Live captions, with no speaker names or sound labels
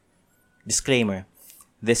Disclaimer: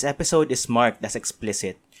 this episode is marked as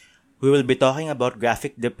explicit. We will be talking about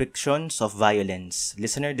graphic depictions of violence.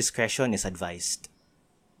 Listener discretion is advised.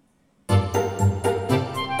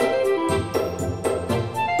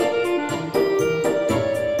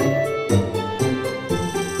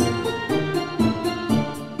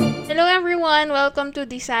 Hello everyone, welcome to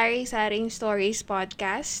the Sari Saring Stories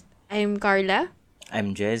podcast. I'm Carla,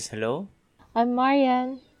 I'm Jez. Hello? I'm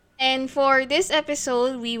Marian. and for this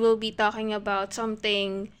episode, we will be talking about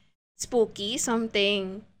something spooky,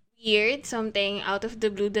 something weird, something out of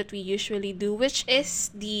the blue that we usually do, which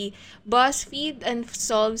is the BuzzFeed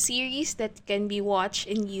Unsolved series that can be watched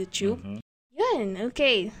in YouTube. Mhm. Yun,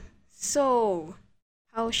 okay. So,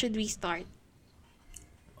 how should we start?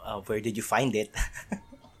 Where did you find it?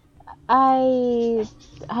 I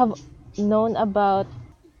have known about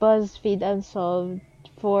BuzzFeed Unsolved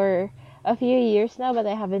for a few years now, but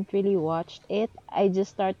I haven't really watched it. I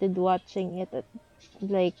just started watching it at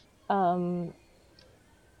like um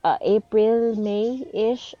April,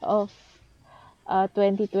 May-ish of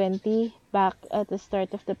 2020, back at the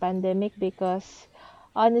start of the pandemic, because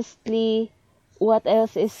honestly, what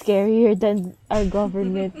else is scarier than our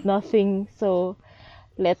government? Nothing. So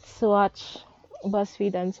let's watch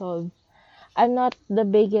BuzzFeed Unsolved. I'm not the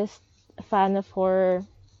biggest fan of horror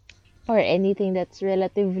or anything that's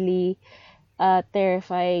relatively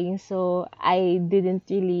terrifying, so I didn't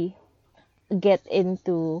really get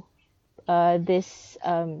into this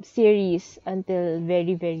series until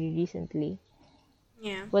very, very recently.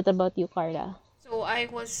 Yeah. What about you, Carla? So I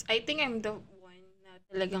think I'm the one na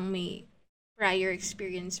talagang may prior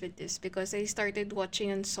experience with this because I started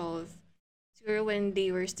watching Unsolved siguro when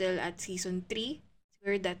they were still at season 3.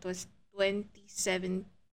 Siguro that was 27,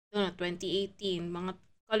 no, 2018, mga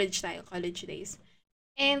college days.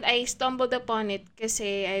 And I stumbled upon it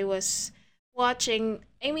kasi I was watching,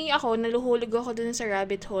 I mean ako, naluhulog ako dun sa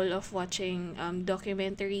rabbit hole of watching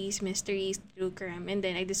documentaries, mysteries, true crime, and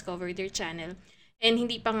then I discovered their channel. And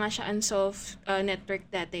hindi pa nga siya Unsolved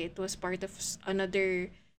network dati. It was part of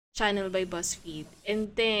another channel by BuzzFeed.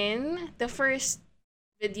 And then, the first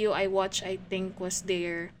video I watched, I think, was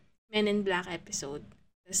their Men in Black episode.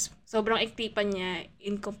 Tas, sobrang ikli pa niya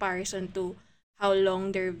in comparison to how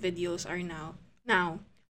long their videos are now.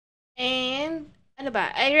 And, ano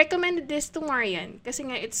ba, I recommended this to Marian kasi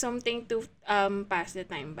nga it's something to pass the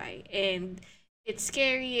time by. And it's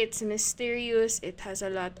scary, it's mysterious, it has a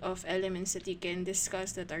lot of elements that you can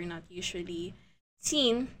discuss that are not usually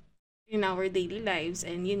seen in our daily lives.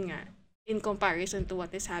 And yun nga, in comparison to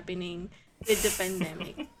what is happening with the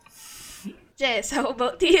pandemic. Jess, how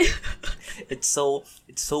about you? It's so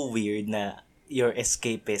weird na your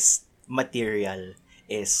escapist material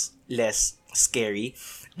is less scary.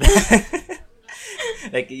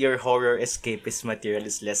 Like your horror escapist material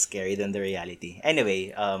is less scary than the reality.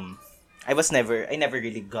 Anyway, I never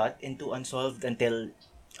really got into Unsolved until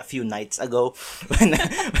a few nights ago when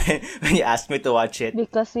you asked me to watch it.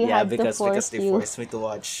 Because we Yeah, had to because force they you. forced me to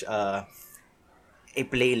watch a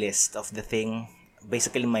playlist of the thing.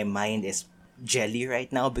 Basically, my mind is jelly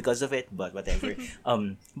right now because of it, but whatever.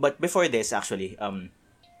 But before this, actually,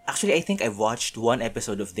 I think I've watched one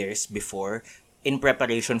episode of theirs before in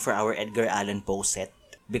preparation for our Edgar Allan Poe set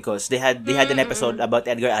because they had an episode about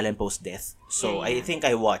Edgar Allan Poe's death. So Yeah, I yeah. think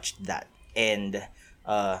I watched that, and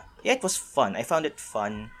yeah, it was fun. I found it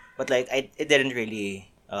fun, but like it didn't really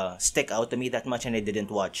stick out to me that much, and I didn't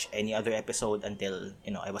watch any other episode until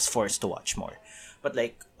I was forced to watch more. But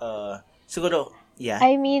like siguro yeah.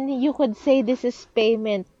 I mean, you could say this is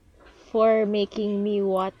payment for making me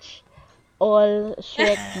watch all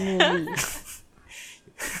Shrek movies.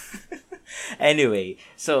 Anyway,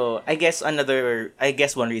 so I guess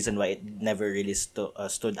one reason why it never really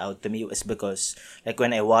stood out to me is because like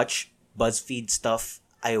when I watch BuzzFeed stuff,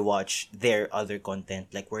 I watch their other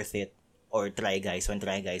content like Worth It or Try Guys when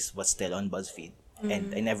Try Guys was still on BuzzFeed,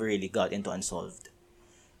 and I never really got into Unsolved.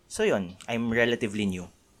 So yun, I'm relatively new.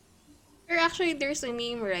 Or actually, there's a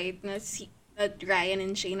meme, right, that Ryan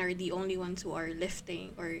and Shane are the only ones who are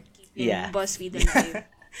lifting or keeping Yeah. BuzzFeed alive.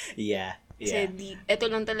 Yeah. Kasi Yeah. ito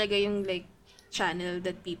lang talaga yung like channel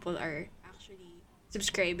that people are actually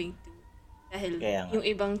subscribing to. Dahil Kaya nga. yung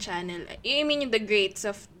ibang channel, I mean yung the greats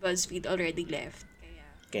of BuzzFeed already left.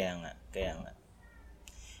 Kaya, Kaya nga.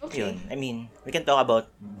 okay. Yun. I mean, we can talk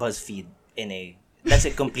about BuzzFeed in a that's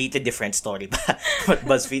a completely different story. But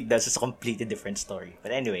BuzzFeed does is a completely different story.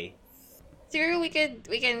 But anyway, Siguro we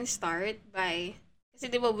can start by,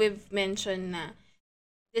 kasi di ba we've mentioned na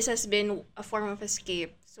this has been a form of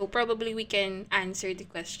escape. So probably we can answer the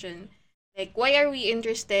question like why are we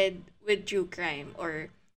interested with true crime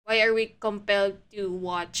or why are we compelled to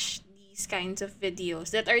watch these kinds of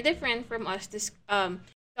videos that are different from us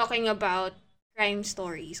talking about crime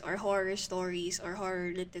stories or horror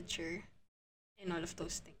literature and all of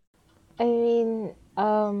those things. I mean,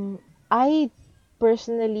 I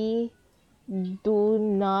personally do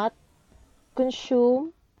not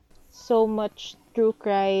consume so much true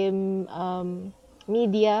crime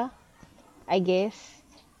media, I guess.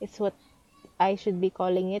 It's what I should be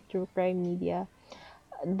calling it, true crime media.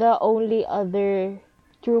 The only other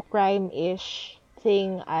true crime-ish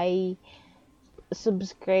thing I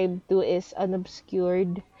subscribe to is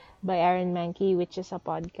Unobscured by Aaron Mankey, which is a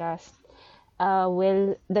podcast.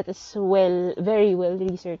 That is very well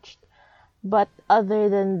researched. But other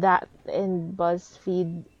than that and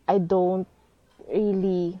BuzzFeed, I don't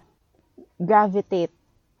really gravitate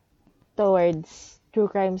towards true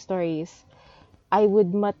crime stories. I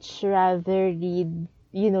would much rather read,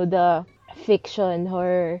 the fiction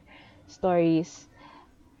horror stories.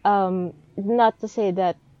 Not to say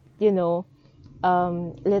that,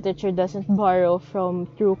 literature doesn't borrow from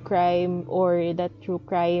true crime, or that true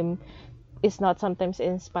crime is not sometimes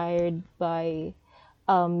inspired by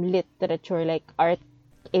literature, like art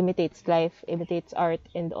imitates life, imitates art,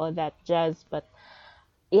 and all that jazz. But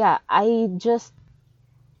yeah,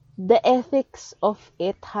 the ethics of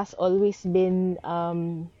it has always been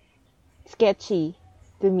sketchy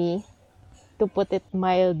to me, to put it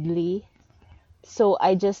mildly. So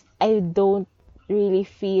I don't really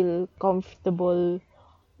feel comfortable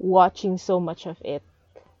watching so much of it.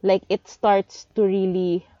 Like, it starts to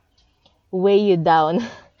really weigh you down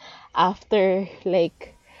after,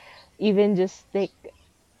 like, even just like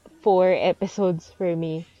 4 episodes for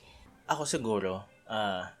me. Ako siguro,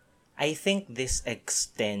 I think this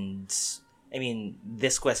extends,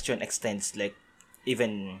 this question extends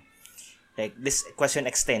even, this question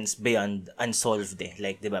extends beyond unsolved eh.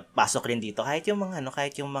 Like, di ba, pasok rin dito, kahit yung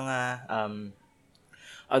mga,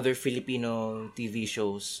 other Filipino TV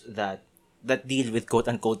shows that deal with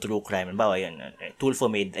quote-unquote true crime. Halimbawa yun, Tulfo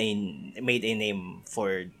made a name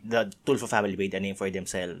for, the Tulfo family made a name for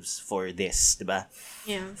themselves for this, di ba?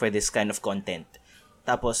 Yeah. For this kind of content.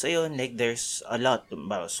 Tapos, ayun, like, there's a lot,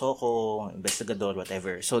 Soko, Investigador,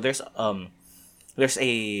 whatever. So, there's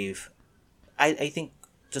I think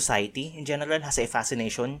society in general has a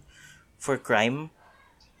fascination for crime,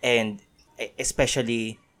 and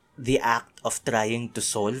especially the act of trying to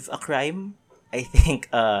solve a crime. I think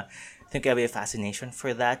I have a fascination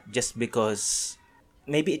for that, just because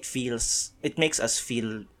maybe it makes us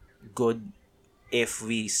feel good if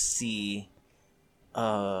we see,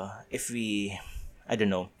 if we, I don't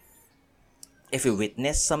know, if we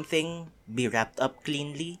witness something be wrapped up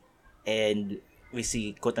cleanly, and we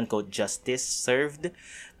see quote-unquote justice served.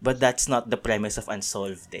 But that's not the premise of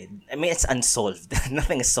Unsolved. It's unsolved.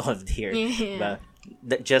 Nothing is solved here. Yeah. But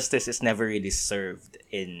the justice is never really served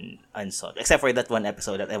in Unsolved, except for that one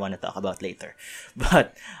episode that I want to talk about later.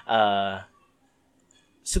 But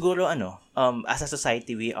siguro as a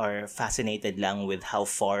society, we are fascinated lang with how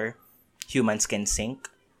far humans can sink,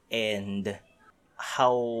 and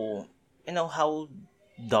how how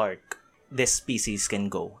dark this species can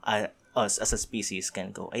go, us as a species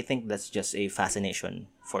can go. I think that's just a fascination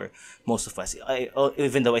for most of us.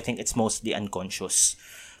 Even though I think it's mostly unconscious,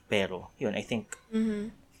 pero yun, I think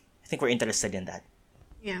we're interested in that.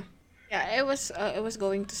 Yeah. Yeah, I was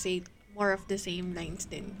going to say more of the same lines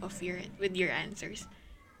din of with your answers.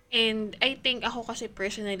 And I think ako kasi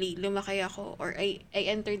personally, lumaki ako, or I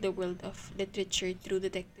entered the world of literature through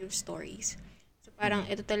detective stories. So parang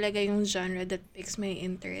ito talaga yung genre that piques my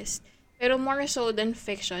interest. Pero more so than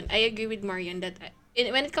fiction, I agree with Marian that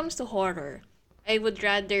when it comes to horror, I would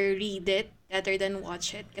rather read it rather than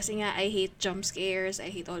watch it. Kasi nga, I hate jump scares,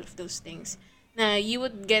 I hate all of those things. Na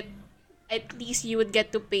at least you would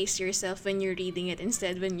get to pace yourself when you're reading it,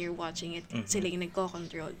 instead when you're watching it. Sila yung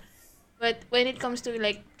nagko-control. But when it comes to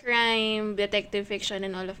like crime, detective fiction,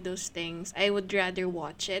 and all of those things, I would rather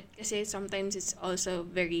watch it kasi sometimes it's also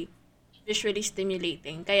very visually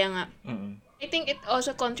stimulating. Kaya nga, I think it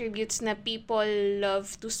also contributes na people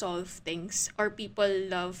love to solve things, or people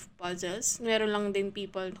love puzzles. Meron lang din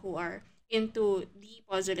people who are into the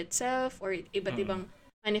puzzle itself, or iba't ibang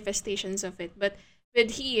manifestations of it. But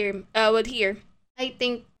with here, I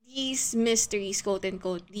think these mysteries, quote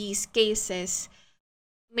unquote, these cases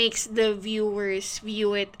makes the viewers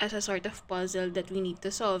view it as a sort of puzzle that we need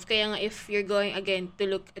to solve. Kaya nga, if you're going again to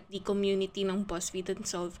look at the community ng BuzzFeed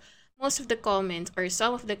Unsolved, most of the comments, or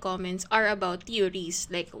some of the comments, are about theories.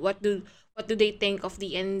 Like, what do they think of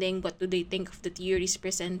the ending? What do they think of the theories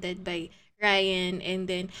presented by Ryan, and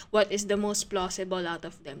then what is the most plausible out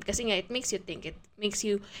of them. Kasi nga, it makes you think. It makes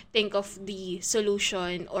you think of the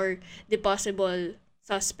solution or the possible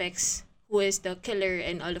suspects, who is the killer,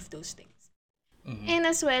 and all of those things. Mm-hmm. And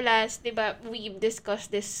as well as, di ba, we've discussed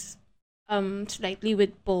this slightly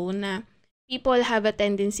with Poe na people have a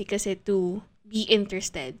tendency kasi to be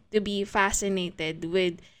interested, to be fascinated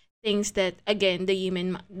with things that, again, the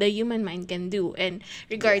human mind can do, and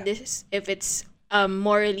Yeah. regardless if it's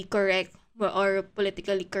morally correct or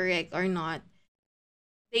politically correct or not,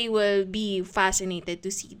 they will be fascinated to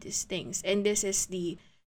see these things. And this is the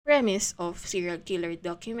premise of serial killer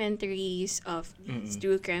documentaries, of these Mm-mm.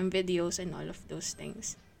 true crime videos, and all of those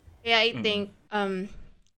things. Yeah, I Mm-mm. think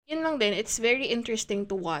yun lang din, it's very interesting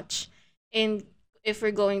to watch. And if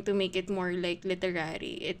we're going to make it more like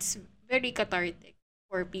literary, it's very cathartic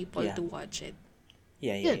for people Yeah. to watch it.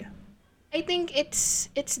 Yeah. Yeah. Yun. Yeah. I think it's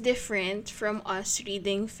different from us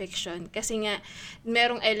reading fiction kasi nga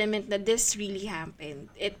merong element na this really happened.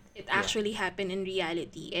 It Yeah. actually happened in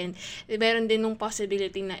reality, and meron din nung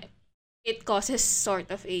possibility na it causes sort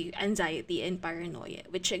of a anxiety and paranoia,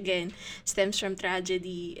 which again stems from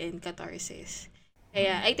tragedy and catharsis.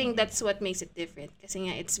 Kaya Mm-mm. I think Mm-mm. that's what makes it different kasi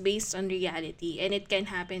nga it's based on reality, and it can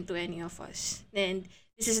happen to any of us. And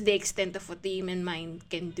this is the extent of what the human mind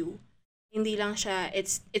can do. Hindi lang siya,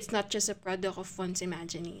 it's not just a product of one's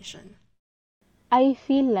imagination. I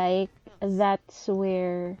feel like that's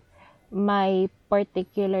where my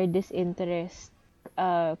particular disinterest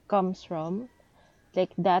comes from.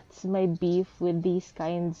 Like that's my beef with these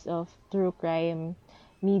kinds of true crime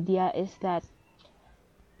media, is that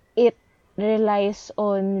it relies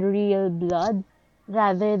on real blood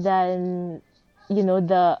rather than,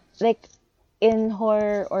 the, like, in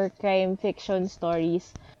horror or crime fiction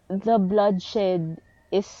stories, the bloodshed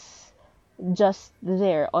is just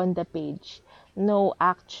there on the page. No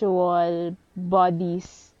actual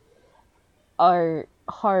bodies are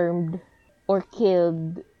harmed or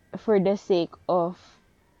killed for the sake of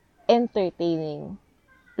entertaining.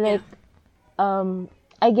 Yeah. Like, um,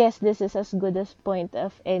 I guess this is as good as point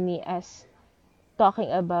of any as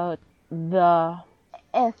talking about the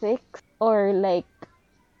ethics or like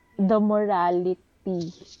the morality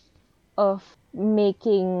of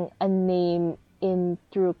making a name in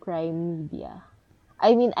true crime media.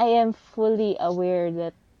 I mean, I am fully aware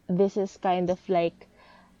that this is kind of like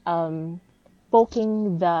um,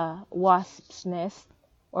 poking the wasp's nest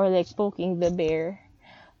or like poking the bear,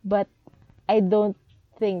 but I don't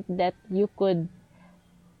think that you could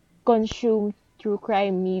consume true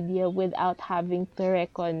crime media without having to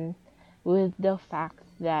reckon with the fact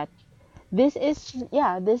that this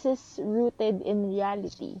is rooted in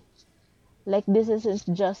reality. Like, this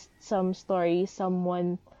isn't just some story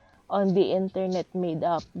someone on the internet made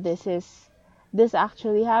up. This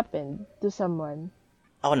actually happened to someone.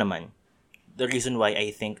 Ako naman, the reason why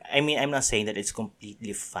I think, I mean, I'm not saying that it's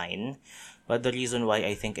completely fine, but the reason why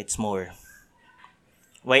I think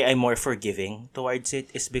why I'm more forgiving towards it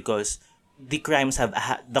is because the crimes have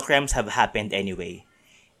happened anyway,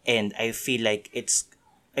 and I feel like it's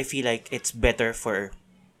better for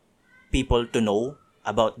people to know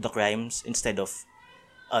about the crimes instead of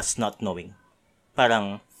us not knowing.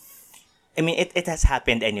 Parang, I mean, it has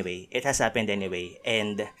happened anyway. It has happened anyway.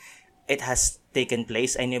 And it has taken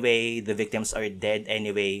place anyway. The victims are dead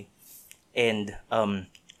anyway. And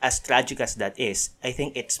as tragic as that is, I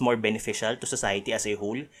think it's more beneficial to society as a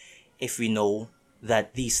whole if we know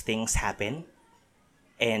that these things happen,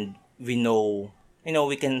 and we know,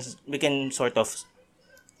 we can sort of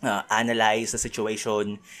analyze the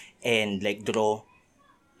situation and like draw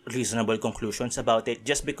reasonable conclusions about it,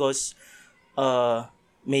 just because uh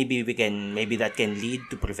maybe that can lead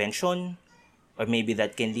to prevention, or maybe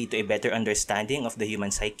that can lead to a better understanding of the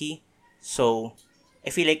human psyche. So I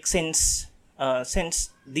feel like since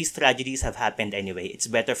these tragedies have happened anyway, it's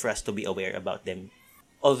better for us to be aware about them.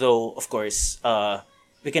 Although of course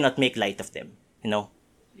we cannot make light of them, you know.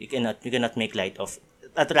 You cannot make light of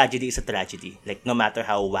a tragedy. Is a tragedy, like no matter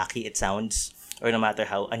how wacky it sounds or no matter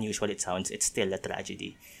how unusual it sounds, it's still a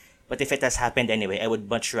tragedy. But if it has happened anyway, I would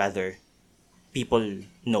much rather people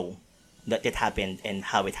know that it happened and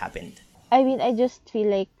how it happened. I mean, I just feel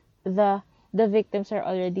like the victims are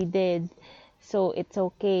already dead, so it's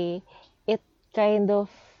okay. It kind of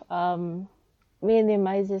um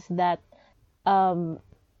minimizes that um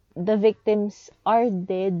the victims are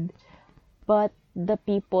dead, but the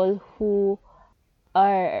people who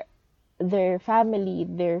are their family,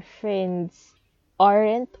 their friends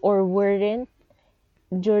aren't or weren't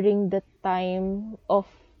during the time of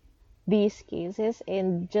these cases,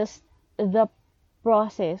 and just the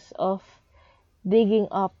process of digging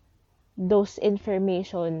up those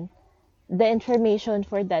information, the information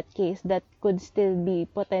for that case that could still be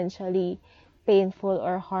potentially painful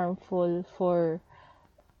or harmful for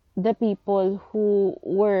the people who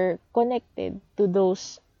were connected to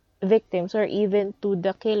those victims or even to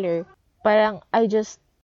the killer. Parang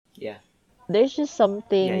Yeah. there's just Yeah, yeah,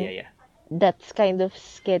 something yeah. that's kind of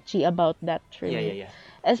sketchy about that for Yeah, yeah, me. yeah.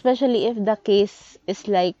 Especially if the case is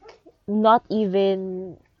like not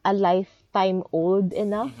even a lifetime old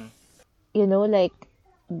enough. Mhm. Like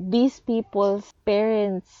these people's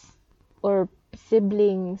parents or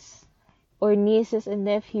siblings or nieces and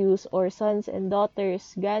nephews or sons and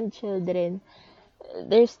daughters, grandchildren,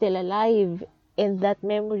 they're still alive and that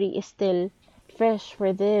memory is still fresh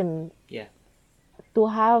for them. Yeah. To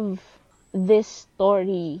have this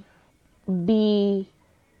story be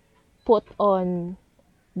put on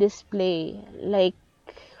display, like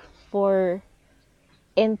for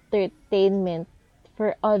entertainment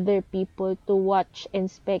for other people to watch and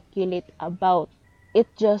speculate about, it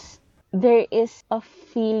just, there is a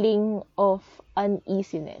feeling of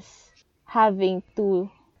uneasiness having to,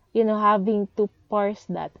 having to parse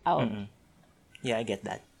that out. Mm-mm. Yeah, I get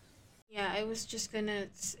that. Yeah, I was just gonna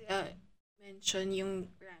mention yung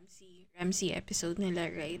Ramsey episode nila,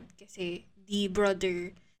 right? Kasi the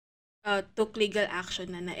brother took legal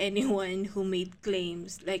action na anyone who made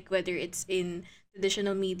claims, like whether it's in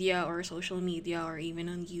traditional media or social media or even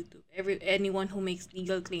on YouTube. Anyone who makes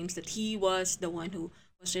legal claims that he was the one who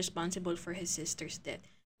was responsible for his sister's death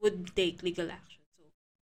would take legal action. So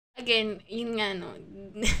again, yun nga no,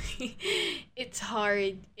 it's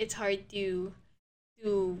hard to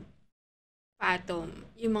fathom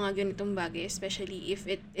yung mga ganitong bagay, especially if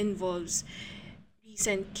it involves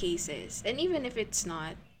recent cases. And even if it's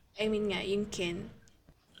not, I mean nga, yung kin.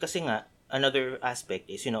 Kasi nga, another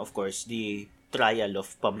aspect is, of course, the trial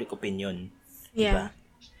of public opinion. Yeah. Diba?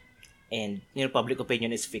 And, public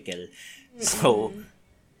opinion is fickle. So,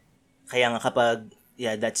 kaya nga kapag,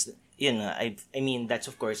 yeah, that's, yun nga, I mean, that's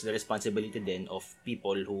of course the responsibility then of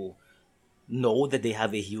people who know that they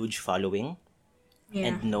have a huge following Yeah.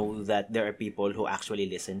 and know that there are people who actually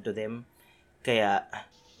listen to them. Kaya,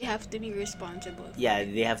 They have to be responsible. yeah,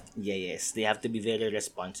 they have to be very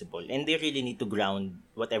responsible and they really need to ground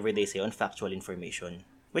whatever they say on factual information.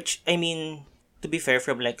 Which, I mean, to be fair,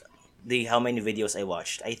 from like the how many videos I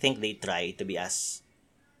watched, I think they try to be as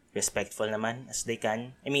respectful naman as they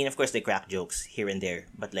can. I mean, of course, they crack jokes here and there,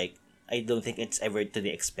 but like, I don't think it's ever to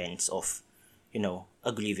the expense of,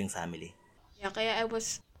 a grieving family. Yeah, kaya I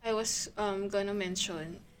was gonna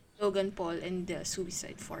mention Logan Paul and the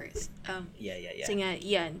Suicide Forest. Yeah, yeah, yeah. Kasi nga,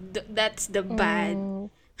 yeah, that's the bad Mm,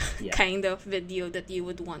 Yeah. kind of video that you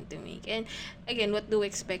would want to make. And again, what do we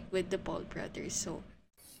expect with the Paul brothers? So,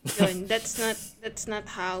 yun, that's not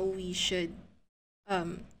how we should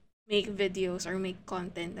make videos or make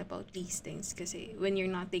content about these things. Kasi when you're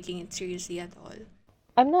not taking it seriously at all.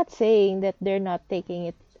 I'm not saying that they're not taking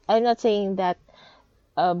it. I'm not saying that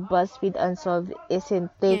BuzzFeed Unsolved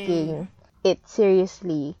isn't Yeah, yeah, taking it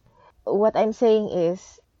seriously. What I'm saying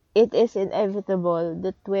is, it is inevitable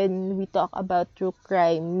that when we talk about true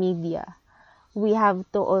crime media, we have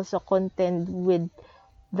to also contend with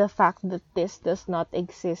the fact that this does not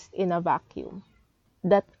exist in a vacuum.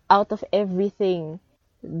 That out of everything,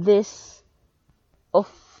 this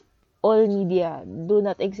of all media do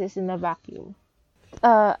not exist in a vacuum.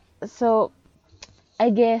 So I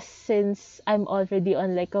guess since I'm already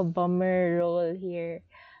on like a bummer roll here,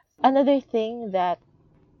 another thing that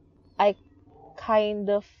I kind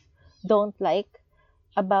of don't like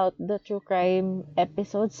about the true crime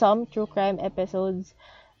episodes, some true crime episodes,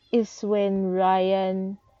 is when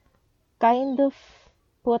Ryan kind of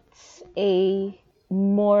puts a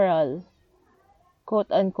moral, quote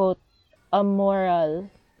unquote, a moral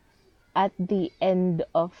at the end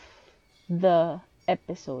of the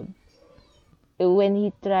episode. When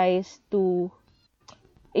he tries to,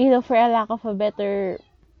 for a lack of a better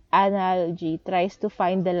analogy, tries to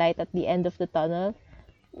find the light at the end of the tunnel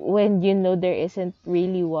when there isn't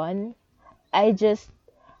really one. I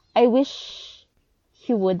wish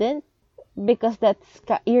he wouldn't, because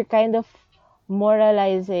you're kind of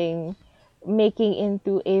moralizing, making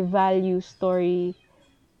into a value story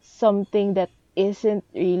something that isn't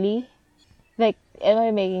really. Like, am I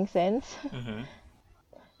making sense? Mm-hmm.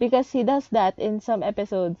 Because he does that in some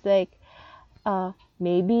episodes. Like,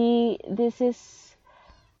 maybe this is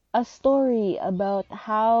a story about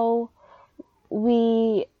how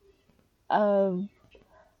we uh,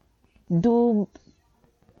 do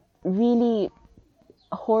really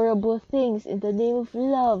horrible things in the name of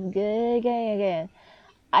love. Ganyan, ganyan, ganyan.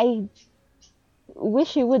 I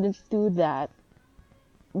wish he wouldn't do that.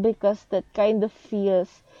 because that kind of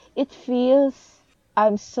feels,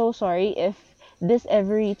 I'm so sorry if this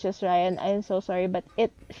ever reaches Ryan, I'm so sorry, but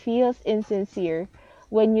it feels insincere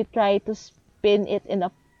when you try to spin it in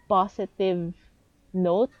a positive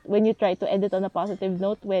note, when you try to end it on a positive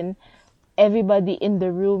note, when everybody in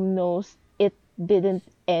the room knows it didn't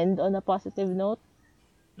end on a positive note.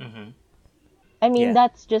 Mm-hmm. I mean, Yeah.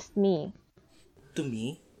 that's just me. To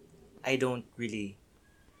me, I don't really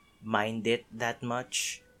mind it that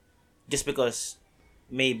much, just because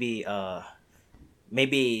maybe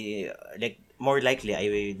like more likely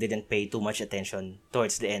I didn't pay too much attention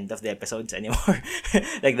towards the end of the episodes anymore.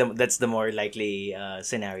 Like that's the more likely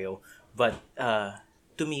scenario. But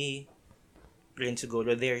to me, Prince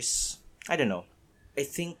Golo, there's, I don't know. I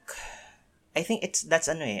think that's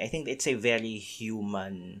ano eh. I think it's a very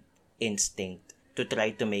human instinct to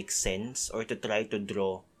try to make sense or to try to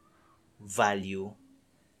draw value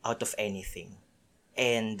out of anything.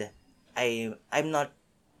 And I'm not,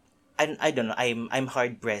 I don't know, I'm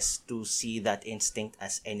hard pressed to see that instinct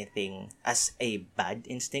as anything, as a bad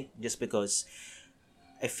instinct, just because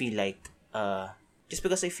I feel like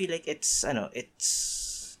it's, I know,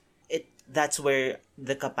 that's where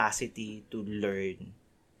the capacity to learn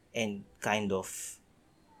and kind of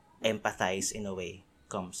empathize in a way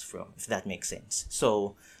comes from, if that makes sense.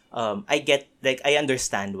 So I get, like, I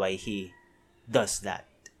understand why he does that.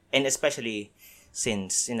 And especially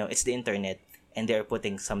since, it's the internet and they're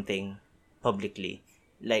putting something publicly,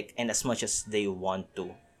 like, and as much as they want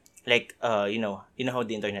to, like, you know how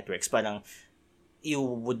the internet works, parang you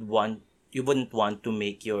would want you wouldn't want to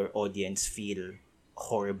make your audience feel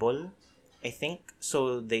horrible, I think,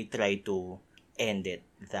 so they try to end it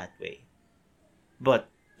that way. But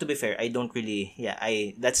to be fair, I don't really, yeah,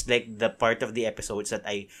 I that's like the part of the episodes that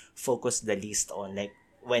I focus the least on. Like,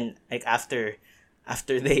 when, like, after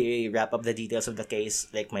they wrap up the details of the case,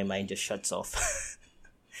 like, my mind just shuts off.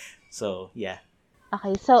 So yeah.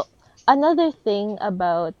 Okay, so another thing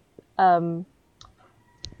about um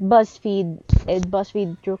BuzzFeed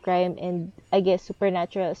True Crime, and I guess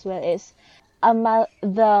Supernatural as well, is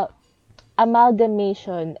the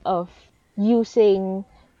amalgamation of using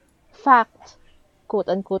fact, quote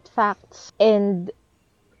unquote facts, and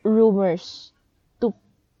rumors to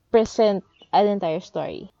present an entire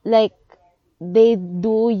story. Like, they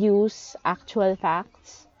do use actual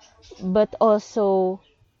facts, but also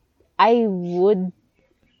I would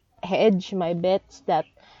hedge my bets that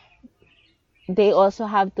they also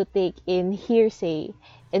have to take in hearsay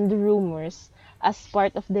and rumors as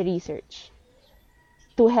part of the research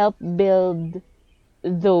to help build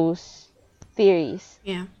those theories,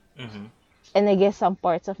 Yeah. Mm-hmm. and I guess some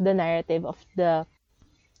parts of the narrative of the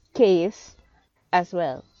case as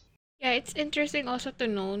well. Yeah, it's interesting also to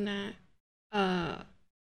know na uh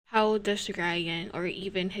how does Ryan or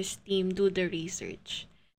even his team do the research.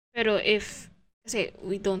 Pero if kasi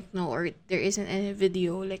we don't know or there isn't any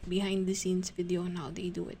video like behind the scenes video on how they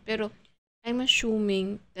do it. Pero I'm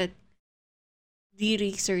assuming that the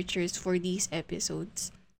researchers for these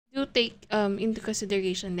episodes do take into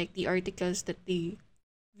consideration like the articles that they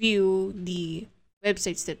view, the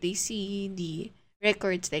websites that they see, the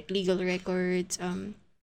records like legal records,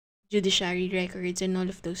 judiciary records and all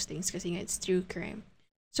of those things kasi nga it's true crime.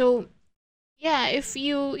 So, yeah, if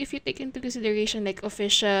you take into consideration like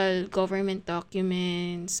official government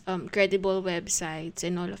documents, credible websites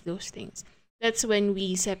and all of those things, that's when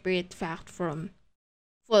we separate fact from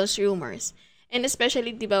false rumors. And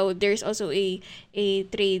especially, di ba, there's also a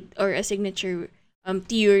trade or a signature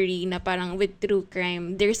theory na parang with true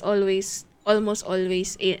crime, there's almost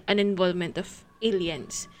always an involvement of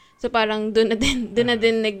aliens. So parang doon na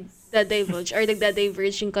din nagda-divulge or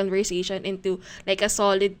nagda-diverge yung conversation into like a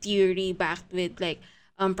solid theory backed with like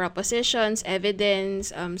propositions,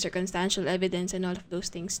 evidence, circumstantial evidence and all of those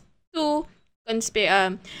things to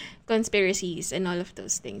conspiracies and all of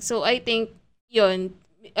those things. So I think yun,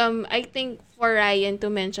 I think for Ryan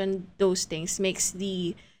to mention those things makes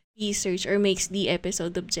the research or makes the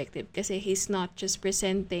episode objective kasi he's not just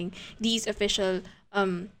presenting these official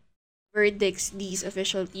verdicts, these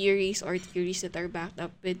official theories or theories that are backed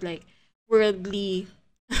up with like worldly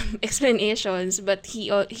explanations, but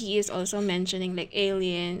he is also mentioning like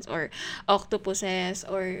aliens or octopuses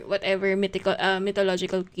or whatever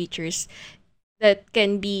mythological creatures that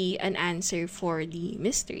can be an answer for the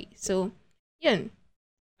mystery. So, yun.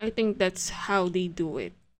 I think that's how they do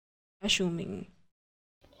it. Assuming.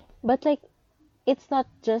 But like, it's not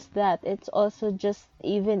just that, it's also just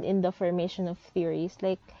even in the formation of theories.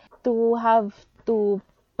 Like, to have to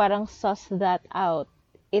parang suss that out,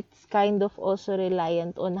 it's kind of also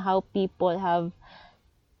reliant on how people have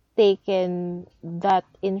taken that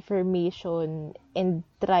information and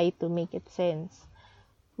try to make it sense,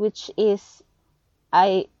 which is,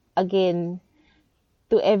 I again,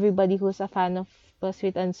 to everybody who's a fan of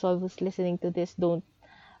BuzzFeed Unsolved who's listening to this, don't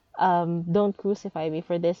crucify me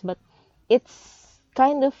for this, but it's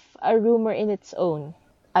kind of a rumor in its own,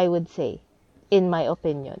 I would say, in my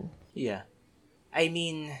opinion. Yeah. I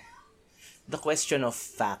mean, the question of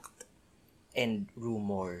fact and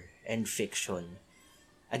rumor and fiction,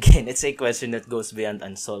 again, it's a question that goes beyond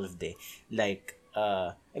unsolved, eh. Like,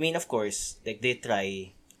 I mean, of course, like, they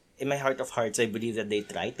try, in my heart of hearts, I believe that they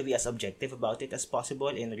try to be as objective about it as possible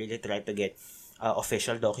and really try to get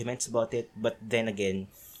official documents about it. But then again,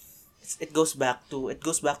 it goes back to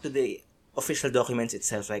the official documents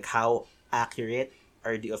itself, like how accurate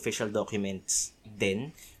are the official documents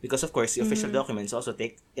then, because of course the official documents also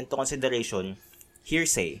take into consideration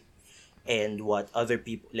hearsay and what other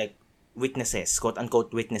people, like witnesses, quote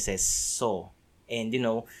unquote witnesses, saw. And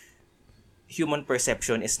human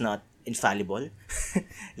perception is not infallible.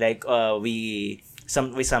 Like, we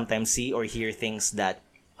sometimes see or hear things that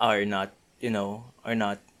are not, are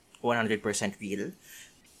not 100% real.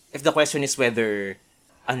 If the question is whether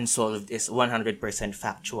Unsolved is 100%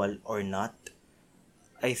 factual or not,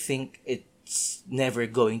 I think it's never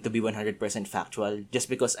going to be 100% factual, just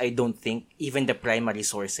because I don't think even the primary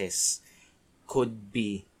sources could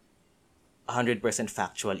be 100%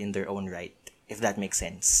 factual in their own right, if that makes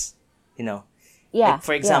sense. You know? Yeah, Like,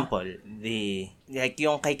 for yeah. example,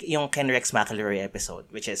 yung Ken Rex McElroy episode,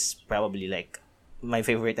 which is probably like my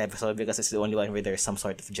favorite episode because it's the only one where there's some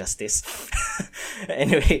sort of justice.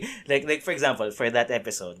 Anyway, like for example, for that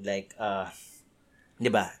episode, like, 'di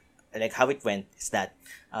ba? Like, how it went is that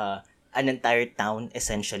an entire town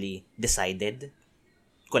essentially decided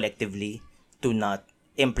collectively to not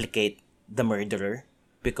implicate the murderer,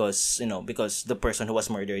 because the person who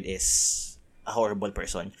was murdered is a horrible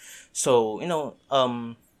person. So,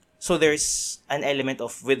 so there's an element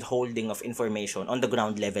of withholding of information on the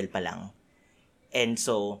ground level pa lang. And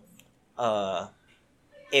so, uh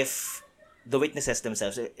if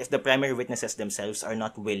if the primary witnesses themselves are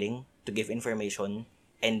not willing to give information,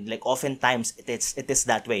 and like oftentimes it is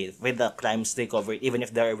that way with the crimes they covered, even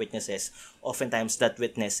if there are witnesses, oftentimes that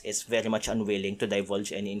witness is very much unwilling to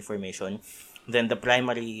divulge any information, then the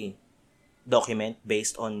primary document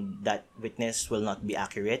based on that witness will not be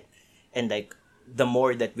accurate. And like, the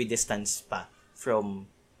more that we distance pa from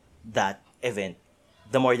that event,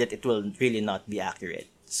 the more that it will really not be accurate.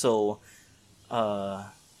 So,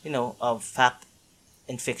 fact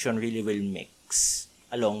and fiction really will mix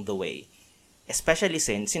along the way. Especially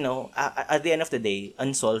since, at the end of the day,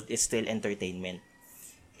 Unsolved is still entertainment.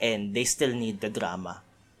 And they still need the drama.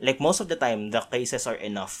 Like, most of the time, the cases are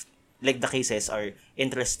enough. Like, the cases are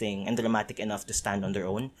interesting and dramatic enough to stand on their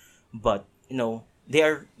own. But, they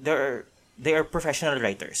are professional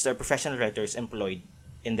writers. They're professional writers employed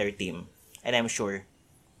in their team. And I'm sure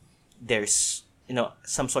there's,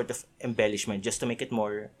 some sort of embellishment just to make it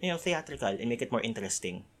more, theatrical and make it more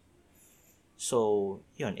interesting. So,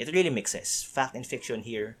 yun, it really mixes. Fact and fiction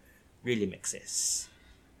here really mixes.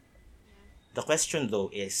 The question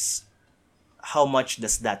though is, how much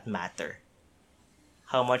does that matter?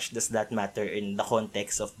 How much does that matter in the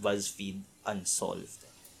context of BuzzFeed Unsolved?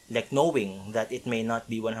 Like, knowing that it may not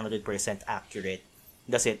be 100% accurate,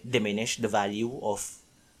 does it diminish the value of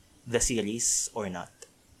the series or not?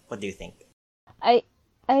 What do you think? I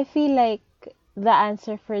I feel like the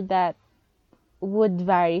answer for that would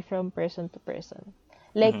vary from person to person.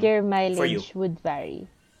 Like, Mm-hmm. your For you. mileage would vary.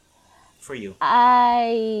 For you.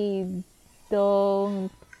 I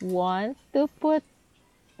don't want to put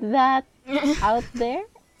that out there.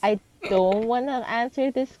 I don't want to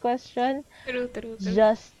answer this question. True, true, true.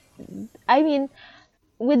 Just, I mean,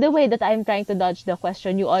 with the way that I'm trying to dodge the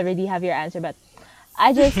question, you already have your answer, but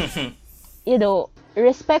I just,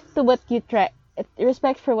 respect to what you try,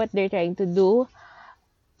 respect for what they're trying to do,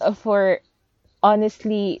 for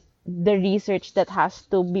honestly the research that has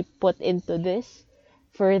to be put into this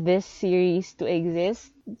for this series to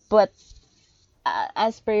exist. But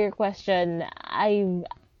as per your question, I'm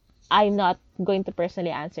not going to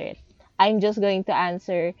personally answer it. I'm just going to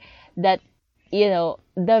answer that, the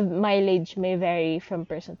mileage may vary from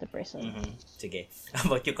person to person. Mm-hmm. Sige. How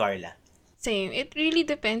about you, Carla? Same. It really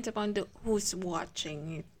depends upon who's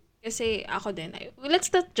watching it. Kasi ako din,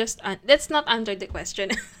 let's not answer the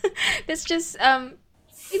question. Let's just, yun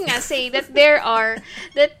nga, say that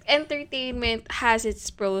that entertainment has its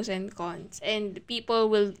pros and cons. And people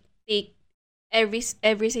will take every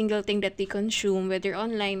single thing that they consume, whether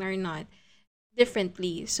online or not,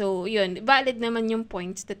 differently. So, yun, valid naman yung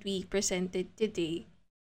points that we presented today.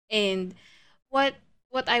 And what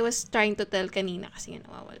what I was trying to tell kanina kasi nga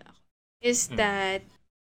nawawala ako is Mm. that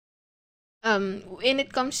when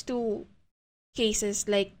it comes to cases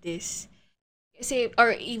like this, kasi,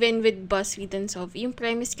 or even with BuzzFeed and Sov, yung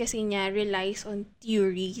premise kasi niya relies on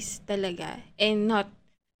theories talaga and not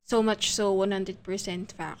so much so 100%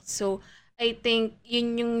 facts. So, I think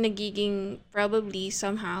yun yung nagiging probably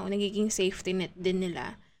somehow nagiging safety net din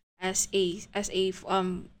nila as a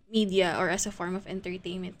media or as a form of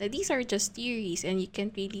entertainment. Na these are just theories and you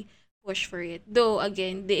can't really push for it. Though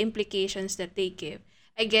again, the implications that they give,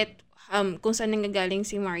 I get kung saan nanggagaling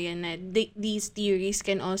si Marian na these theories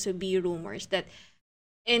can also be rumors that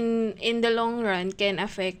in the long run can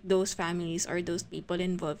affect those families or those people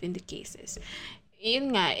involved in the cases.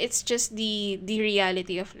 Yun nga, it's just the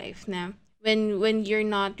reality of life na when you're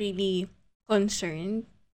not really concerned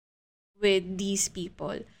with these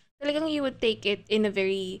people, talagang you would take it in a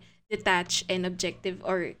very detached and objective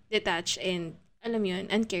or detached and alam mo yun,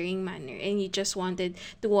 uncaring manner, and you just wanted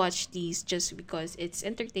to watch these just because it's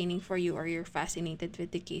entertaining for you or you're fascinated with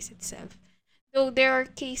the case itself. Though there are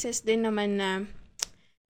cases din naman na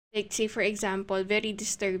like say for example, very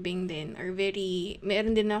disturbing din or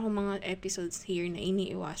meron din ako mga episodes here na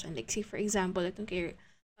iniiwasan. Like say for example, itong kay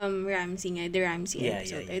Ramsey nga, the Ramsey Yeah,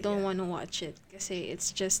 episode. yeah, I don't yeah. want to watch it kasi it's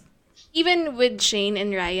just even with Shane and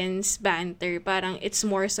Ryan's banter, parang it's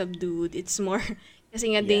more subdued. It's more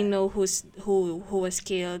kasi nga they Yeah. know who was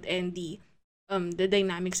killed and the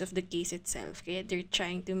dynamics of the case itself. Kaya they're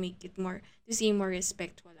trying to make it more to seem more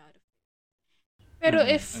respectful out of it. Pero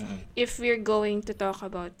Mm-mm, if mm-mm. if we're going to talk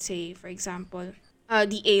about say for example,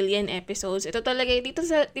 the Alien episodes, dito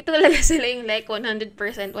talaga sila yung like 100%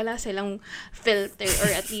 wala silang filter or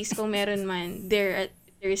at least kung meron man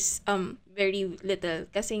there's very little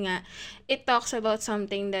kasi nga it talks about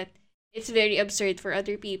something that it's very absurd for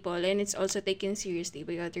other people and it's also taken seriously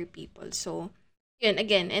by other people. So yun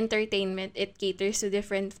again, entertainment, it caters to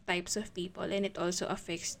different types of people and it also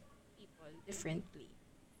affects people differently.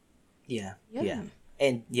 Yeah, yeah.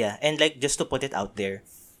 Yeah. And like just to put it out there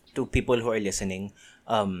to people who are listening,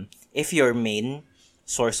 if your main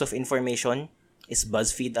source of information is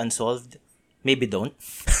BuzzFeed Unsolved, maybe don't.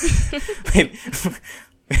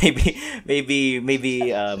 maybe,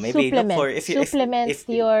 maybe look Supplement. for Supplement if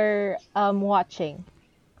your watching.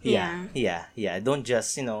 yeah. Don't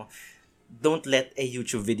just, don't let a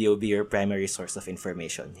YouTube video be your primary source of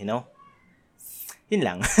information, Yun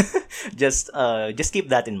lang. Just keep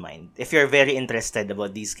that in mind. If you're very interested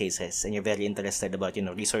about these cases and you're very interested about,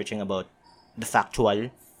 researching about the factual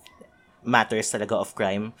matters talaga of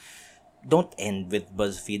crime, don't end with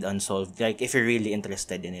BuzzFeed Unsolved. Like, if you're really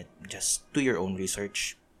interested in it, just do your own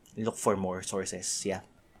research. Look for more sources. Yeah.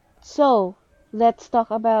 So, let's talk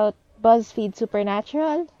about BuzzFeed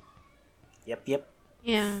Supernatural. Yep.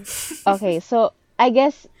 Yeah. Okay, so I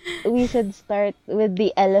guess we should start with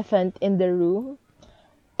the elephant in the room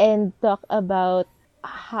and talk about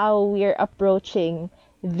how we're approaching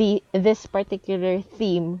this particular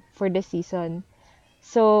theme for the season.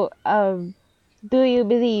 So, do you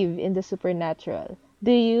believe in the supernatural? Do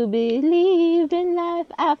you believe in life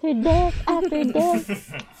after death, after death?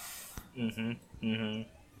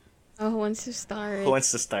 Oh, who wants to start? Who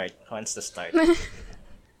wants to start?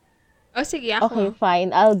 Oh, sige, Okay, ako.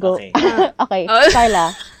 fine. I'll go. Okay. Okay, Oh.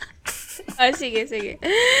 Carla. Oh, sige.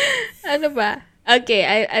 Ano ba?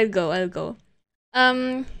 Okay, I'll go.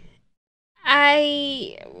 Um,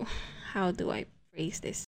 how do I phrase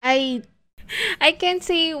this? I can't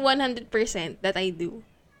say 100% that I do.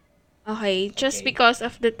 Okay, just Okay. because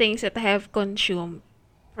of the things that I have consumed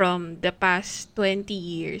from the past 20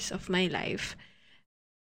 years of my life.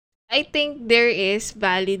 I think there is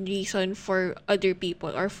valid reason for other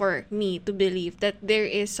people or for me to believe that there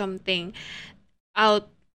is something out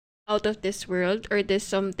out of this world or there's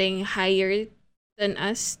something higher than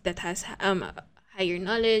us that has higher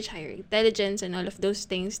knowledge, higher intelligence, and all of those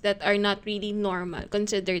things that are not really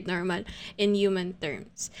considered normal in human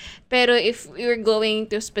terms. Pero if we're going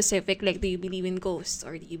to specific, like do you believe in ghosts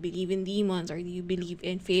or do you believe in demons or do you believe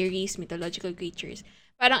in fairies, mythological creatures,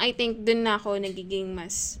 parang I think dun na ako nagiging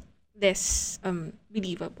mas less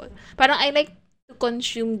believable. Parang I like to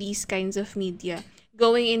consume these kinds of media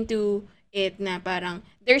going into it na parang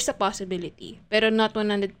there's a possibility pero not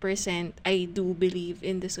 100% I do believe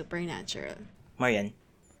in the supernatural. Marian.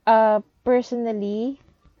 Personally,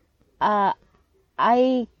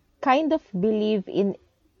 I kind of believe in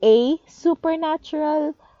a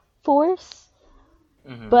supernatural force,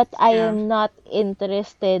 but I Yeah. am not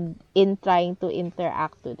interested in trying to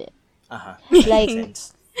interact with it. Makes Like, sense.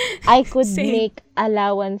 I could Same. make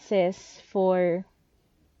allowances for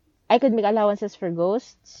I could make allowances for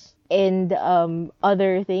ghosts and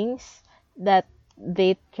other things that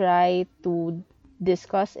they try to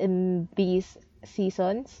discuss in these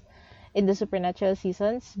seasons, in the supernatural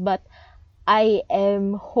seasons, but I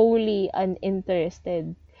am wholly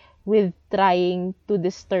uninterested with trying to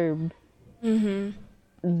disturb Mm-hmm.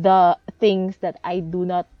 the things that I do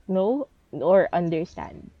not know or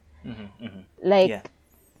understand. Like, Yeah.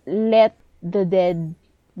 let the dead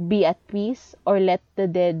be at peace, or let the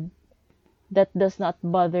dead that does not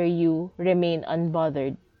bother you remain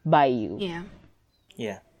unbothered by you. Yeah.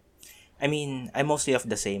 Yeah. I mean, I'm mostly of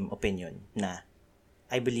the same opinion na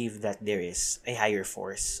I believe that there is a higher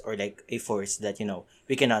force, or like a force that,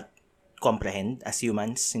 we cannot comprehend as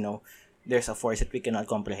humans, there's a force that we cannot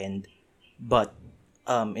comprehend. But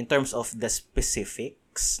in terms of the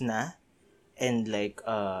specifics na, and like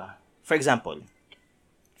for example,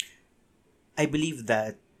 I believe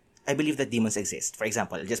that demons exist. For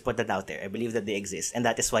example, I'll just put that out there. I believe that they exist, and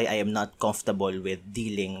that is why I am not comfortable with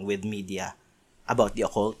dealing with media about the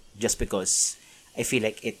occult, just because I feel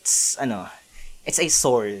like it's a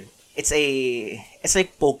sword. It's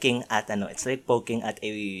like poking at at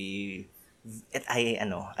a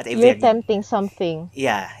You're very, tempting something.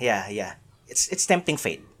 yeah. It's tempting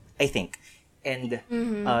fate, I think. And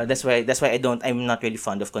Mm-hmm. that's why I'm not really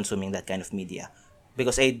fond of consuming that kind of media,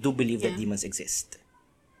 because I do believe that Yeah. demons exist.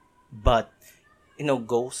 But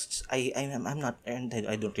ghosts, I'm not, and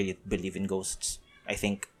I don't really believe in ghosts, I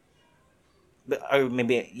think. Or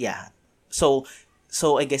maybe, yeah. So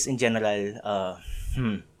I guess in general,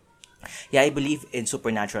 yeah, I believe in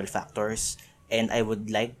supernatural factors, and I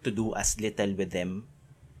would like to do as little with them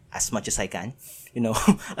as much as I can.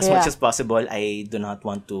 As much Yeah. as possible, I do not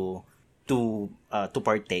want to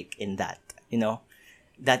partake in that.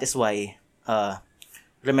 That is why,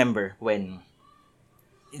 remember when,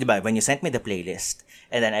 diba, when you sent me the playlist,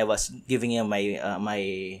 and then I was giving you my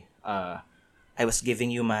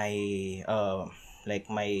like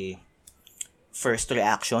my first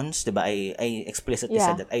reactions, diba? I explicitly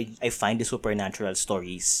said Yeah. that I find the supernatural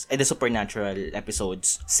stories and the supernatural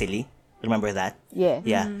episodes silly. Remember that? Yes.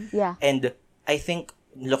 Yeah. Yeah. And I think,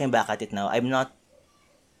 looking back at it now, I'm not,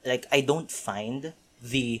 like, I don't find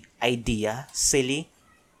the idea silly,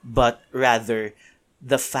 but rather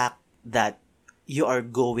the fact that you are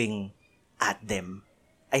going at them.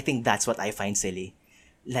 I think that's what I find silly.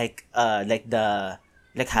 Like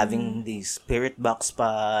having the spirit box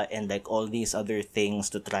pa, and like all these other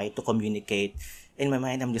things to try to communicate. In my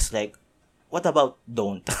mind, I'm just like, what about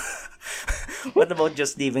don't? What about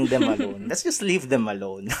just leaving them alone? Let's just leave them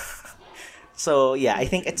alone. So yeah, I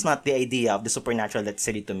think it's not the idea of the supernatural that's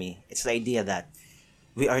silly to me. It's the idea that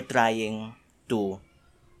we are trying to,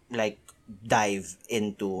 like, dive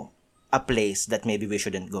into a place that maybe we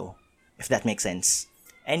shouldn't go. If that makes sense.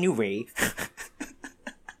 Anyway,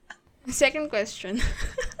 Second question.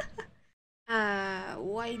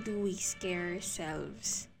 Why do we scare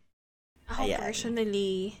ourselves? Ako ayan.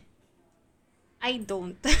 personally, I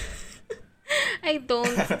don't. I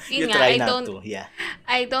don't, You yun nga, try not to, yeah.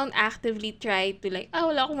 I don't actively try to like,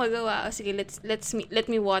 wala akong magawa. O, sige, let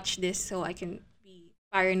me watch this so I can be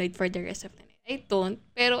paranoid for the rest of the night. I don't.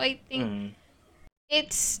 Pero I think Mm.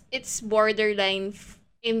 it's borderline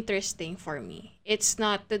interesting for me. It's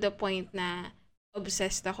not to the point na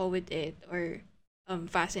obsessed ako with it, or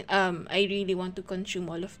I really want to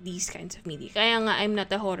consume all of these kinds of media. Kaya nga I'm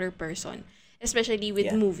not a horror person, especially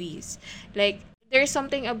with Yeah. movies. Like, there's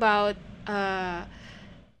something about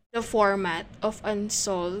the format of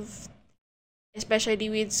Unsolved, especially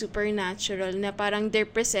with Supernatural, na parang they're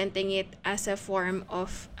presenting it as a form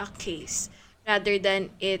of a case rather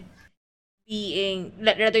than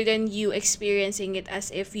rather than you experiencing it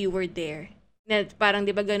as if you were there. Na parang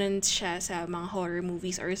 'di ba ganun siya sa mga horror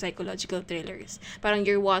movies or psychological thrillers. Parang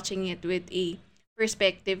you're watching it with a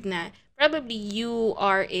perspective na probably you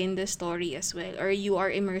are in the story as well, or you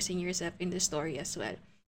are immersing yourself in the story as well.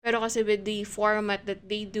 Pero kasi with the format that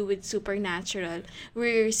they do with Supernatural,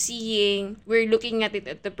 we're looking at it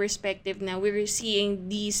at the perspective na we're seeing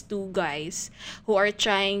these two guys who are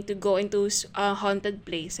trying to go into haunted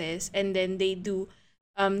places, and then they do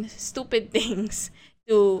stupid things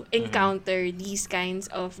to encounter these kinds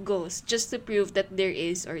of ghosts just to prove that there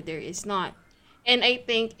is or there is not. And I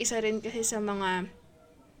think isa rin kasi sa mga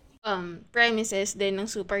premises din ng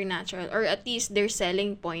Supernatural, or at least their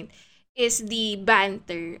selling point, is the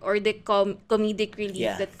banter or the comedic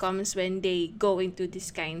relief Yeah. that comes when they go into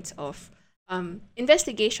these kinds of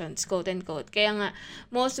investigations, quote unquote. Kaya nga,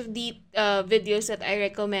 most of the videos that I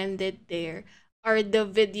recommended there are the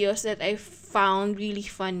videos that I found really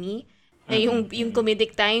funny, Yung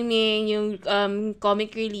comedic timing, yung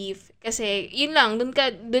comic relief. Kasi, yun lang,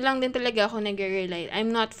 dun lang din talaga ako nagre-rely. I'm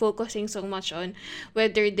not focusing so much on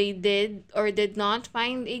whether they did or did not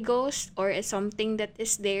find a ghost or something that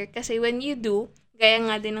is there. Kasi when you do, gaya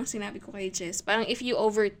nga din ng sinabi ko kay Jess, parang if you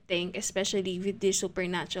overthink, especially with these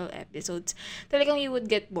supernatural episodes, talagang you would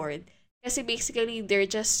get bored. Kasi basically, they're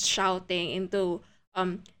just shouting into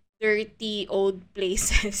dirty old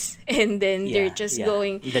places and then they're Yeah, just yeah.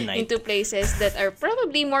 going In the night. into places that are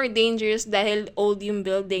probably more dangerous dahil old yung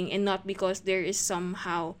building and not because there is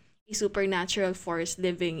somehow a supernatural force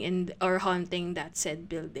living in or haunting that said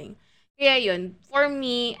building. Kaya yun, for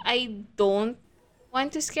me, I don't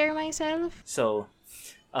want to scare myself. So,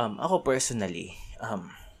 ako personally,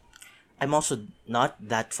 I'm also not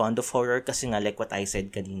that fond of horror kasi nga like what I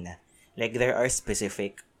said kanina. Like there are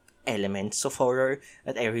specific elements of horror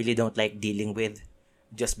that I really don't like dealing with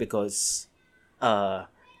just because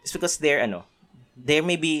they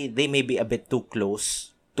may be a bit too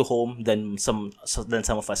close to home than some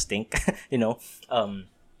of us think, you know.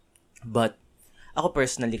 But ako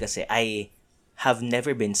personally kasi I have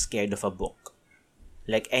never been scared of a book.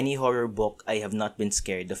 Like any horror book, I have not been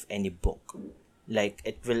scared of any book. Like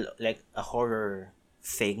a horror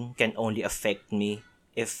thing can only affect me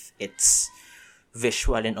if it's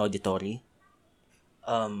visual and auditory.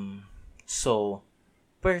 So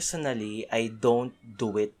personally, I don't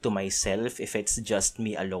do it to myself if it's just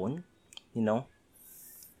me alone, you know?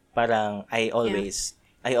 Parang I always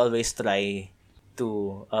try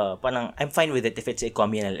to parang I'm fine with it if it's a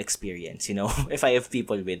communal experience, you know? If I have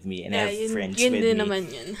people with me and I have friends yun with din me.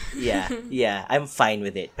 naman yun. Yeah, I'm fine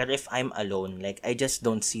with it. But if I'm alone, like I just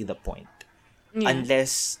don't see the point. Yeah.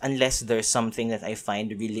 Unless there's something that I find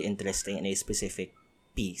really interesting in a specific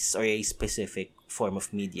piece or a specific form of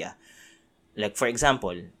media. Like for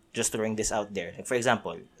example, just throwing this out there. Like for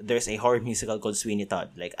example, there's a horror musical called Sweeney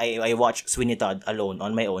Todd. Like I watched Sweeney Todd alone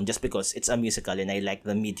on my own just because it's a musical and I like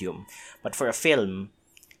the medium. But for a film,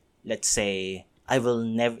 let's say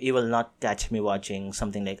you will not catch me watching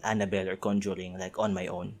something like Annabelle or Conjuring like on my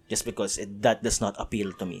own just because that does not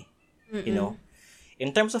appeal to me. You know?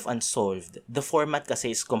 In terms of Unsolved, the format kasi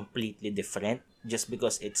is completely different just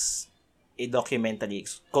because it's a documentary,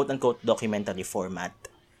 quote-unquote documentary format.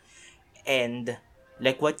 And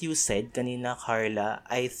like what you said kanina, Carla,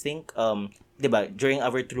 I think, diba, during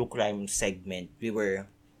our true crime segment, we were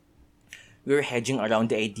hedging around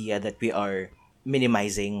the idea that we are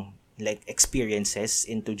minimizing like experiences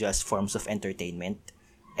into just forms of entertainment.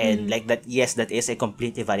 And like that, yes, that is a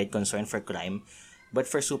completely valid concern for crime. But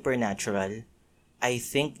for supernatural, I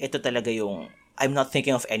think ito talaga yung I'm not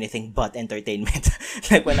thinking of anything but entertainment.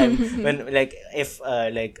 Like if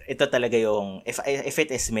ito talaga yung if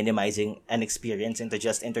it is minimizing an experience into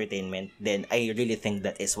just entertainment, then I really think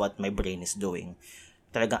that is what my brain is doing.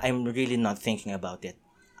 Talaga I'm really not thinking about it.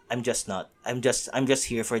 I'm just not. I'm just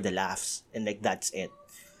here for the laughs and like that's it.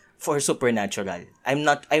 For supernatural, I'm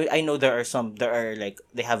not. I know there are like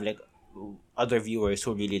they have like other viewers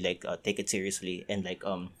who really like take it seriously and like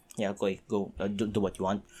yeah, go do what you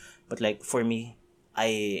want. But like for me,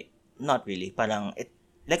 I not really. Parang it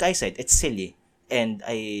like I said, it's silly and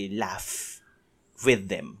I laugh with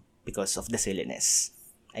them because of the silliness,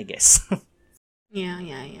 I guess. Yeah.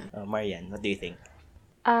 Marian, what do you think?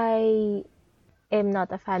 I am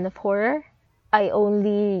not a fan of horror. I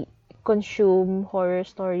only consume horror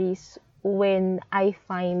stories when I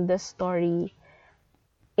find the story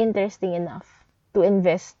interesting enough to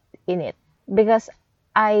invest in it. Because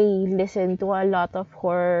I listen to a lot of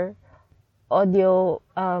horror audio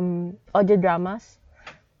dramas.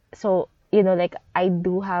 So, like I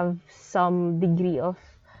do have some degree of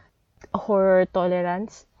horror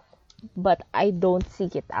tolerance, but I don't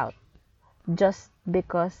seek it out just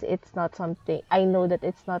because it's not something I know that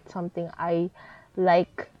it's not something I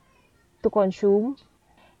like to consume.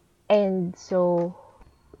 And so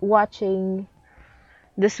watching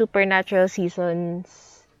the supernatural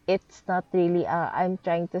seasons, it's not really I'm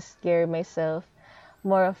trying to scare myself,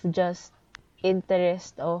 more of just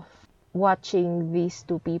interest of watching these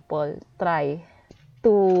two people try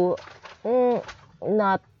to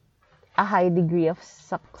not a high degree of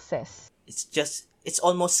success. It's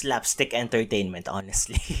almost slapstick entertainment,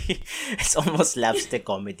 honestly. It's almost slapstick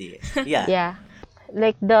comedy. Yeah. Yeah.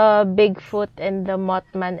 Like the Bigfoot and the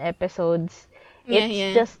Mothman episodes, it's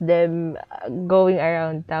Yeah. just them going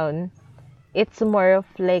around town. It's more of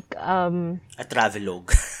like A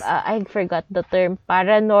travelogue. I forgot the term,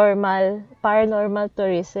 paranormal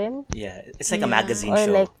tourism, Yeah. It's like a Yeah. magazine or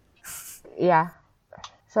show. like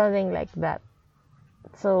something like that.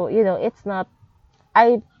 So, it's not,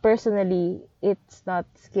 I personally it's not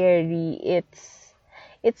scary.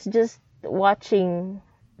 It's just watching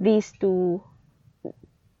these two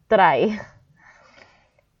try.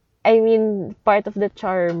 I mean, part of the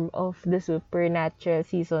charm of the Supernatural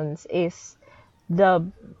seasons is the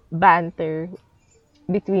banter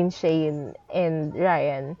between Shane and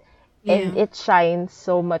Ryan, and Yeah. it shines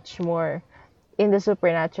so much more in the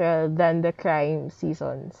Supernatural than the crime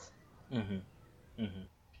seasons. Mm-hmm. Mm-hmm.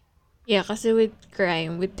 Yeah, kasi with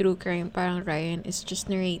crime, with true crime, parang Ryan is just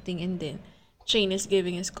narrating and then Shane is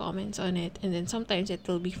giving his comments on it. And then sometimes it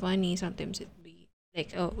will be funny, sometimes it be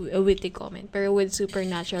like a witty comment. Pero with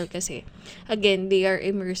Supernatural kasi, again, they are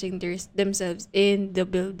immersing themselves in the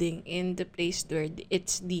building, in the place where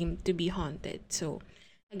it's deemed to be haunted. So,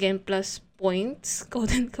 again, plus points,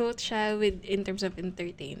 quote unquote, siya with, in terms of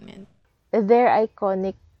entertainment. Their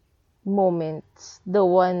iconic moments, the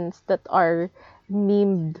ones that are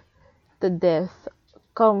memed to death,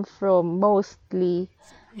 come from mostly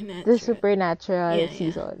the Supernatural. Supernatural Yeah, yeah.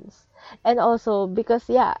 seasons. And also because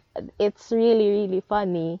yeah, it's really really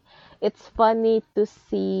funny. It's funny to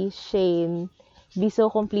see Shane be so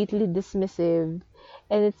completely dismissive,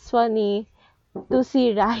 and it's funny to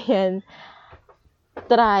see Ryan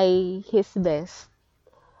try his best.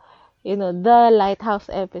 You know, the lighthouse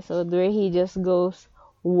episode where he just goes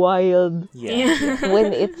wild Yeah, Yeah. yeah.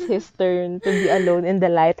 when it's his turn to be alone in the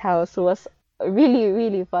lighthouse was really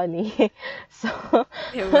really funny. So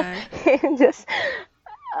Diba? him just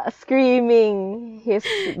screaming his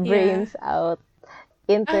Yeah. brains out,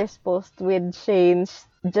 Ah, interspersed with Shane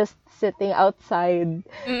just sitting outside,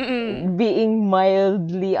 mm-mm. being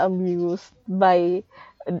mildly amused by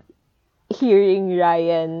hearing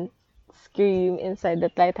Ryan scream inside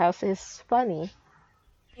the lighthouse is funny.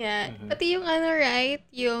 Yeah, Mm-hmm. pati yung ano, right?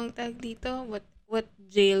 Yung tag dito, what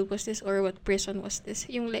jail was this or what prison was this?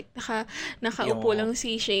 Yung like nakaupo Yung, lang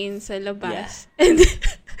si Shane sa yeah, labas. And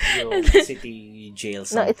and yung then, city jail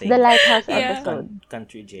No, it's the something. lighthouse yeah. episode.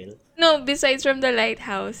 Country jail. No, besides from the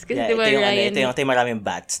lighthouse. Kasi Yeah, di ba ito Ryan, yung maraming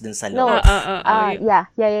bats dun sa No, loob.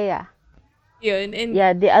 yeah. yun. And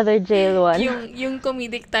Yeah, the other jail one. yung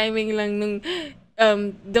comedic timing lang nung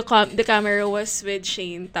the camera was with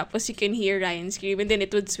Shane tapos you can hear Ryan scream and then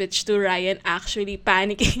it would switch to Ryan actually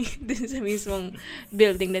panicking dun sa mismong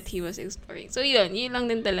building that he was exploring. So yun lang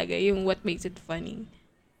din talaga yung what makes it funny.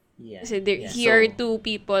 Yeah. Kasi there, Yeah. here are So, two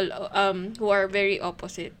people who are very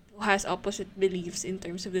opposite, who has opposite beliefs in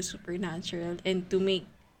terms of the supernatural, and to make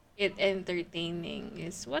it entertaining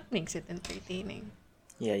is what makes it entertaining.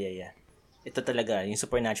 yeah. Ito talaga, yung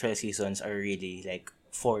supernatural seasons are really like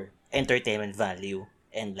for entertainment value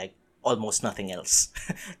and like almost nothing else.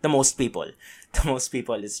 The most people. The most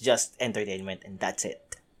people is just entertainment and that's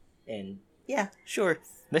it. And yeah, sure.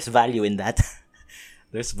 There's value in that.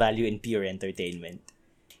 There's value in pure entertainment.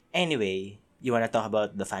 Anyway, you wanna talk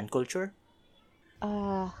about the fan culture?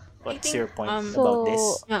 Uh, I What's think your point about so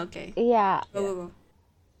this? okay. yeah, Go, Yeah. go,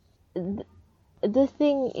 go. the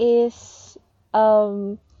thing is,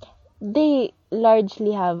 um, they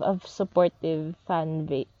largely have a supportive fan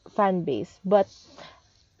base, but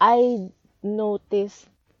I noticed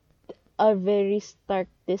a very stark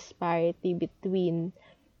disparity between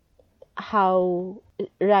how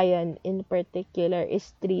Ryan in particular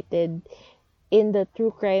is treated in the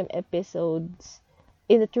true crime episodes,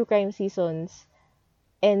 in the true crime seasons,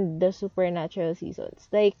 and the supernatural seasons.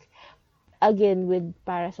 Like, again, with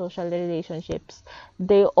parasocial relationships,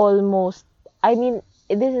 they almost, I mean,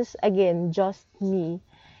 this is again just me,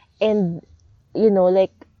 and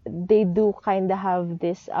like they do kind of have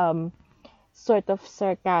this sort of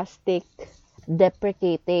sarcastic,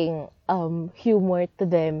 deprecating humor to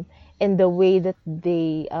them, and the way that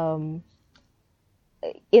they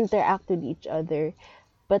interact with each other.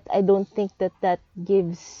 But I don't think that that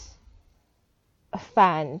gives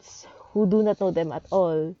fans who do not know them at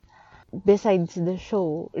all, besides the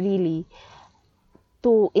show, really,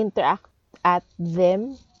 to interact at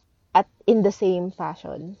them at in the same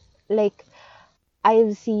fashion. Like,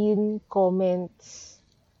 I've seen comments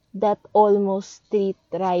that almost treat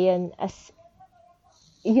Ryan as,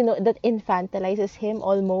 that infantilizes him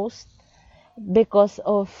almost because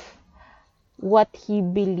of what he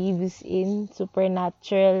believes in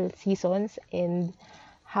supernatural seasons and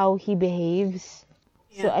how he behaves.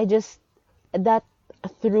 So Yeah. that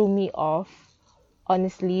threw me off,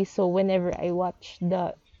 honestly. So whenever I watch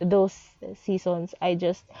those seasons, I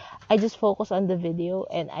just focus on the video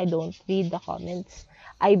and I don't read the comments.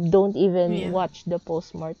 I don't even Yeah. watch the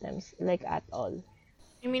postmortems like at all.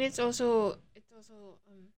 I mean, it's also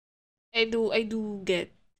I do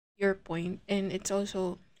get your point, and it's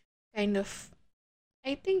also kind of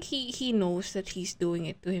I think he knows that he's doing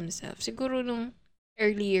it to himself. Siguro nung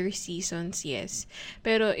earlier seasons, yes.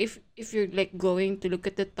 Pero if you're like going to look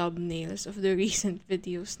at the thumbnails of the recent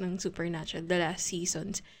videos ng Supernatural, the last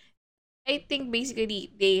seasons, I think basically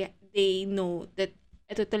they know that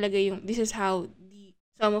ito talaga yung this is how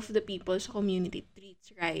some of the people sa community treats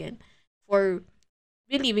Ryan for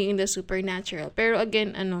believing in the supernatural. Pero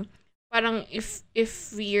again, parang if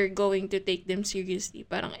we're going to take them seriously,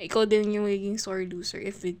 parang ikaw din yung magiging sore loser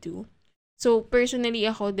if we do. So personally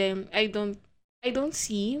ako din, I don't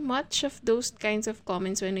see much of those kinds of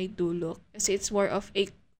comments when I do look, kasi it's more of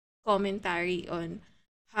a commentary on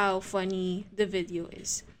how funny the video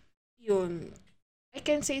is. Yun. I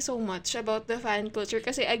can say so much about the fan culture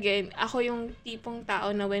kasi again, ako yung tipong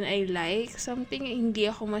tao na when I like something, hindi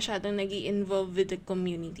ako masyadong nag-i-involve with the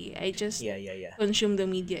community. I just Yeah, yeah, yeah. consume the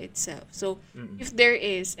media itself. So, Mm-mm. if there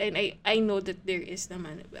is, and I know that there is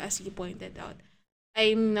naman, as you pointed out,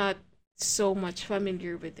 I'm not so much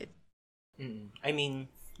familiar with it. Mm-mm. I mean,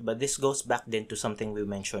 but this goes back then to something we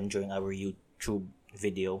mentioned during our YouTube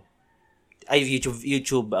video.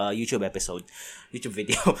 YouTube episode, YouTube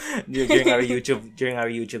video during our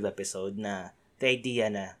YouTube episode, na the idea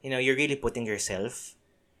na, you're really putting yourself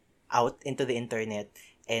out into the internet,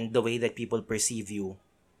 and the way that people perceive you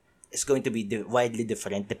is going to be widely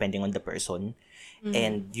different depending on the person,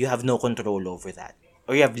 and you have no control over that,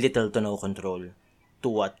 or you have little to no control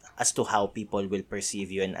as to how people will perceive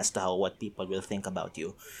you, and as to what people will think about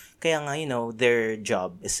you. Kaya nga, their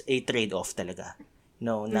job is a trade-off talaga.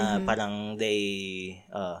 Na parang they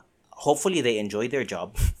hopefully they enjoy their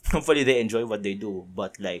job. Hopefully they enjoy what they do,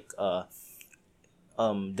 but like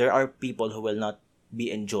there are people who will not be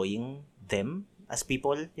enjoying them as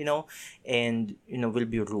people, and will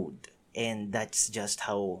be rude. And that's just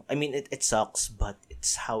how, I mean, it sucks, but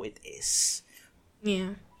it's how it is.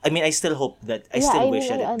 Yeah. I mean, I still hope that I Yeah, still I wish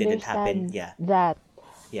mean, that I it didn't happen. understand Yeah. that.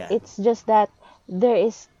 Yeah. It's just that there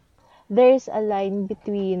is a line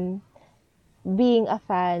between being a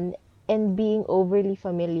fan and being overly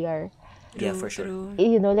familiar. Yeah, for sure. True.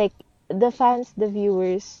 Like the fans, the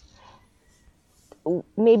viewers,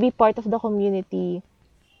 may be part of the community,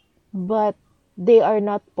 but they are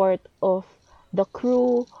not part of the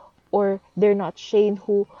crew, or they're not Shane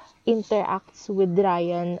who interacts with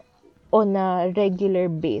Ryan on a regular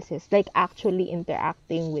basis, like actually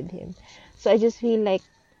interacting with him. So I just feel like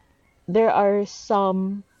there are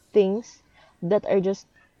some things that are just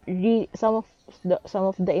some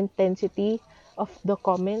of the intensity of the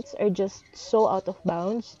comments are just so out of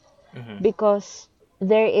bounds, because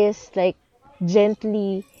there is like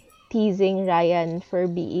gently teasing Ryan for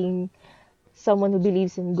being someone who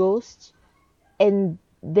believes in ghosts, and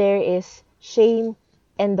there is Shane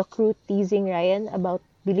and the crew teasing Ryan about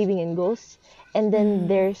believing in ghosts, and then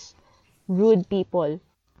there's rude people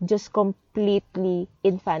just completely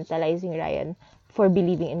infantilizing Ryan for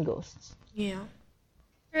believing in ghosts. Yeah.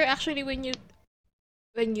 Pero actually, when you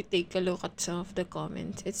take a look at some of the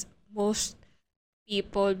comments, it's most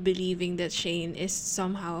people believing that Shane is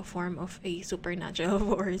somehow a form of a supernatural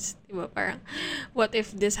force. Diba? Parang, what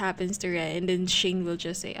if this happens to Ryan, and then Shane will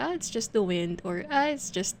just say, it's just the wind, or it's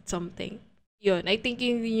just something. Yun. I think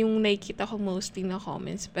yung nakikita ko mostly na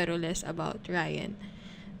comments, pero less about Ryan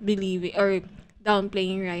believing, or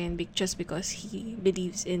downplaying Ryan just because he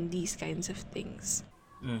believes in these kinds of things.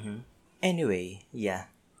 Anyway, yeah.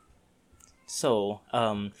 So,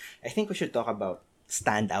 I think we should talk about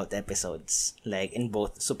standout episodes, like in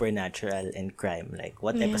both supernatural and crime. Like,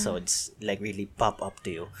 what Yeah. episodes like really pop up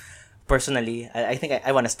to you? Personally, I think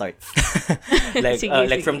I want to start. like Sige,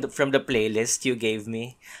 like sige. from the playlist you gave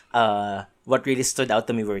me, what really stood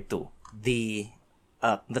out to me were two: the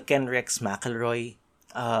Ken Rex McElroy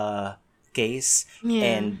case, Yeah.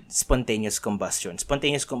 and spontaneous combustion.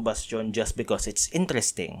 Spontaneous combustion just because it's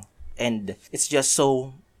interesting, and it's just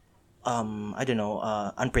so I don't know,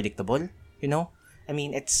 unpredictable, I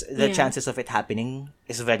mean, it's the Yeah. chances of it happening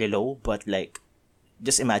is very low, but like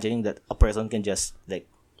just imagining that a person can just like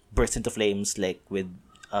burst into flames like with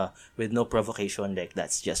no provocation, like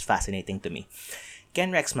that's just fascinating to me. Ken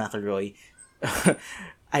Rex McElroy,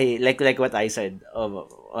 I like what I said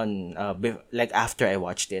like after I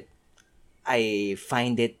watched it, I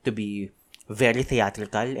find it to be very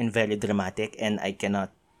theatrical and very dramatic, and I cannot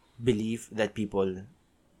believe that people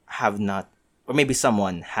have not, or maybe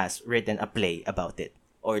someone has written a play about it,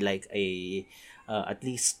 or like at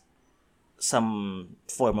least some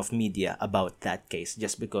form of media about that case,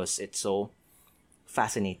 just because it's so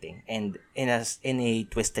fascinating, and in a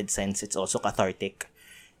twisted sense, it's also cathartic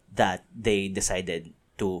that they decided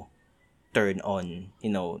to turn on,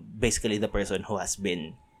 basically the person who has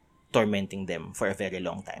been tormenting them for a very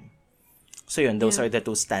long time. So yun, those Yeah. are the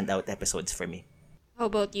two standout episodes for me. How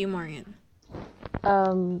about you, Marian?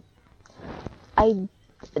 Um, I,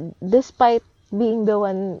 despite being the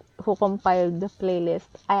one who compiled the playlist,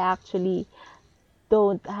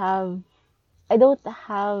 don't have, I don't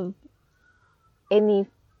have any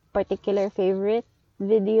particular favorite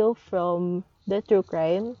video from the true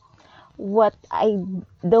crime. What I,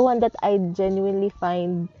 the one that I genuinely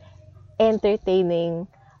find entertaining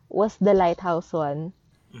was the Lighthouse one,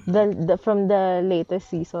 the from the latest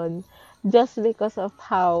season, just because of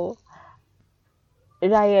how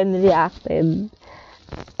Ryan reacted,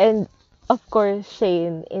 and of course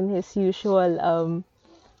Shane in his usual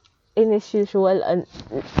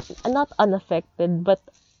not unaffected but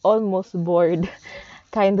almost bored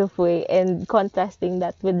kind of way, and contrasting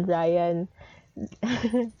that with Ryan.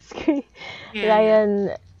 Yeah, yeah.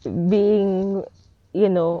 Ryan being,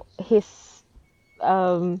 his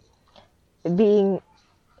um being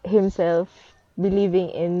himself, believing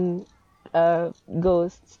in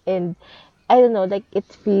ghosts, and I don't know, like it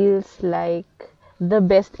feels like the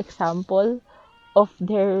best example of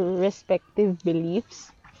their respective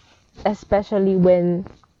beliefs, especially when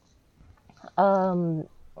um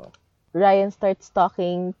Ryan starts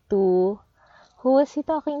talking to, who was he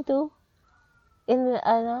talking to in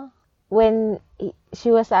when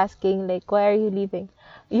she was asking like, why are you leaving,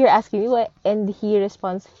 you're asking me why, and he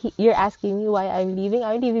responds, you're asking me why I'm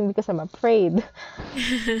leaving because I'm afraid.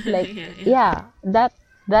 Like, Yeah, yeah. yeah,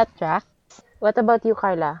 that tracks. What about you,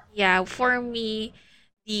 Carla? Yeah, for me,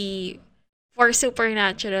 the for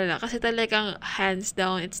Supernatural lang, kasi talagang hands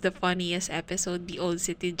down, it's the funniest episode, the Old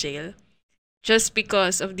City Jail. Just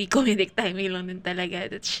because of the comedic timing lang din talaga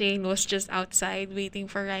that Shane was just outside waiting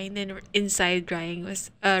for Ryan, and inside Ryan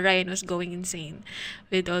was going insane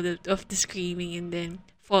with all of the screaming and then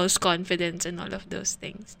false confidence and all of those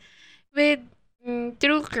things. With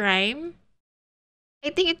true crime,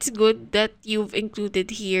 I think it's good that you've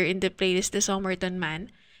included here in the playlist the Somerton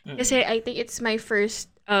Man. Mm-mm. Kasi I think it's my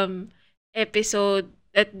first episode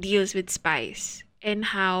that deals with spies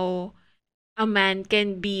and how a man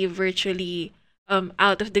can be virtually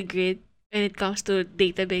out of the grid when it comes to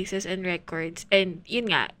databases and records. And yun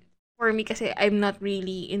nga, for me kasi I'm not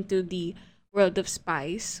really into the world of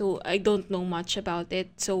spies, so I don't know much about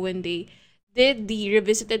it. So when they did the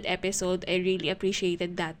revisited episode, I really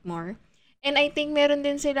appreciated that more. And I think meron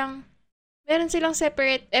din silang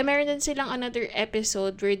another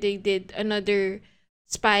episode where they did another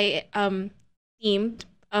spy themed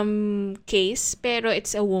case, pero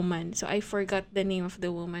it's a woman. So I forgot the name of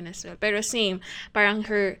the woman as well. Pero same, parang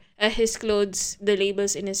his clothes, the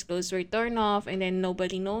labels in his clothes were torn off, and then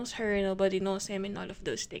nobody knows her, nobody knows him, and all of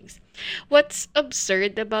those things. What's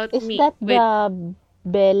absurd about Is me that with the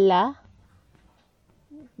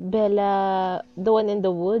Bella, the one in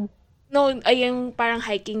the wood? no, ay yung parang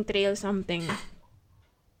hiking trail something.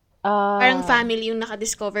 Parang Ah, family yung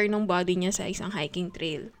nakadiscover ng body niya sa isang hiking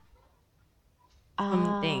trail.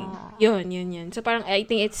 Something. ah, Yun. So parang I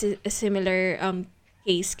think it's a similar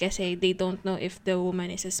case kasi they don't know if the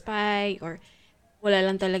woman is a spy or wala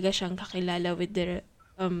lang talaga siyang kakilala with the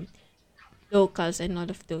um locals and all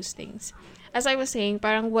of those things. As I was saying,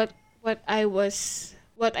 parang what I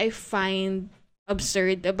find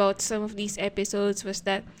absurd about some of these episodes was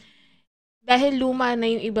that dahil luma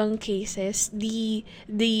na yung ibang cases, the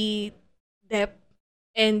depth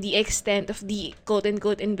and the extent of the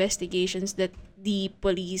quote-unquote investigations that the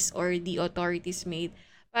police or the authorities made,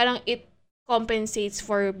 parang it compensates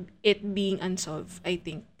for it being unsolved, I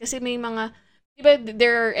think. Kasi may mga, di ba,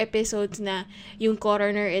 there are episodes na yung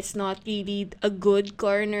coroner is not really a good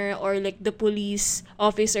coroner, or like the police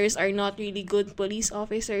officers are not really good police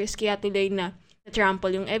officers, kaya tuloy na na-trample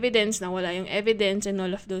yung evidence, nawala yung evidence, and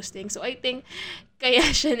all of those things. So I think kaya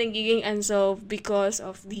siya nagiging unsolved because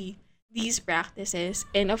of these practices.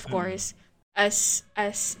 And of course, as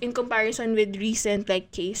in comparison with recent like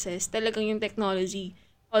cases, talagang yung technology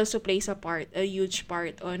also plays a huge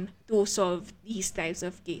part on to solve these types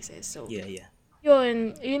of cases. So Yeah.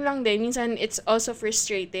 yun lang din. Minsan it's also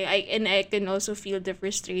frustrating. I can also feel the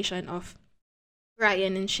frustration of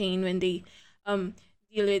Ryan and Shane when they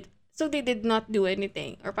deal with, so they did not do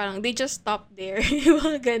anything, or parang they just stopped there. Yung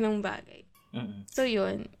mga ganong bagay. Mm-mm. So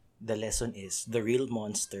yun. The lesson is the real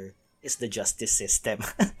monster is the justice system.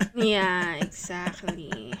 Yeah,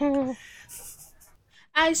 exactly.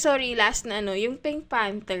 Ay, sorry, last na yung Pink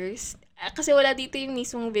Panthers. Kasi wala dito yung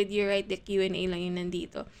mismong video, right? The Q&A lang yung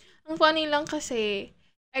nandito. Ang funny lang kasi,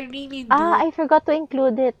 I forgot to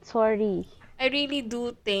include it. Sorry. I really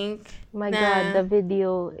do think My na, God, the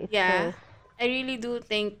video yeah, itself. I really do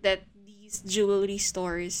think that these jewelry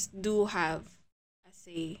stores do have a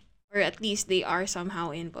say, or at least they are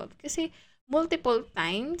somehow involved. Kasi multiple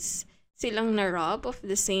times silang na-rob of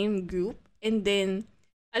the same group, and then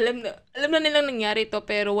alam na nilang nangyari to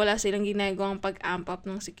pero wala silang ginagawang pag-amp up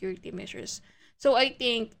ng security measures. So I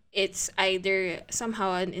think it's either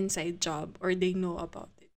somehow an inside job or they know about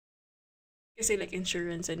it. Kasi like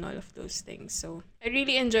insurance and all of those things. So I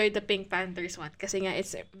really enjoyed the Pink Panthers one kasi nga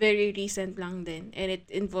it's very recent lang din and it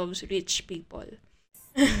involves rich people.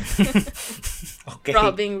 Okay.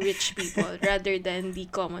 Robbing rich people rather than the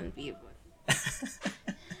common people.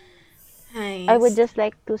 Nice. I would just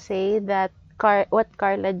like to say that what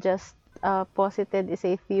Carla just posited is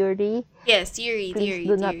a theory. Yes, theory, Please theory,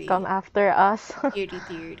 do not theory. come after us.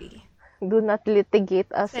 Theory. Do not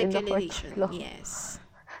litigate us in the court of Speculation, law. yes.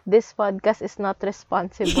 This podcast is not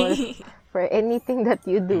responsible for anything that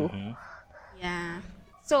you do. Mhm. Yeah.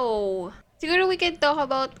 So, siguro we can talk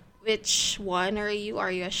about which one are you? Are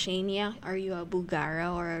you a Shania? Are you a Bugara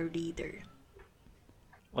or a reader?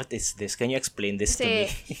 What is this? Can you explain this to me?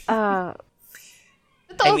 Kasi, Uh,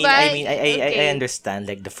 totoo ba? I Okay. understand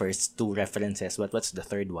like the first two references, but what's the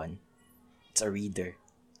third one? It's a reader.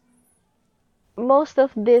 most of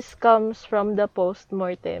this comes from the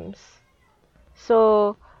postmortems.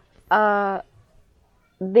 So,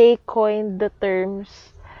 they coined the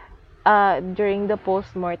terms during the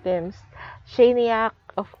postmortems. Shaniac,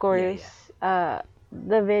 of course,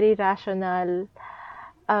 the very rational,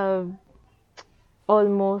 uh,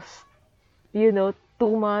 almost,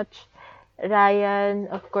 too much. Ryan,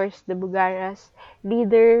 of course, the Bugaras.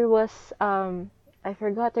 Leader was, I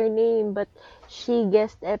forgot her name, but she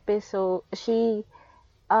had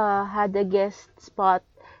a guest spot.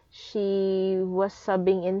 She was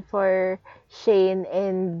subbing in for Shane,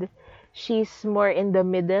 and she's more in the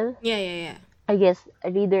middle. Yeah. I guess a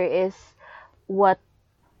leader is what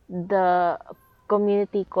the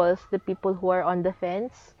community calls the people who are on the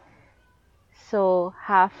fence. So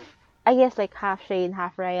I guess like half Shane,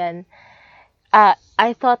 half Ryan.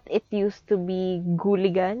 I thought it used to be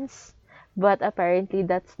Gooligans, but apparently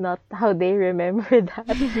that's not how they remember that.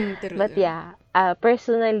 True. But yeah,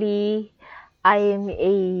 personally, I am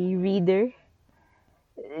a reader.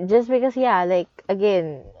 Just because, yeah, like,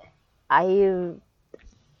 again, I'm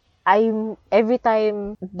every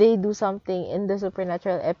time they do something in the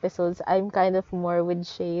supernatural episodes, I'm kind of more with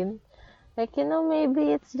Shane. Like,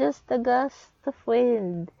 maybe it's just a gust of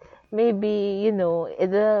wind. Maybe,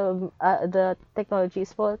 the technology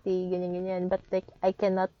is faulty, ganyan, ganyan. But, like, I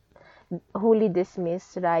cannot wholly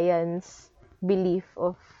dismiss Ryan's belief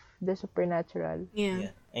of the supernatural.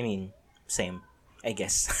 Yeah. I mean, same, I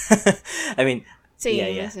guess. I mean, Same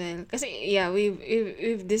yeah. as well. Kasi, yeah,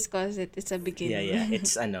 we've discussed it. It's a beginning. Yeah.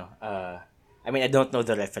 It's I mean, I don't know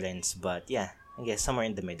the reference, but yeah, I guess somewhere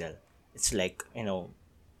in the middle. It's like,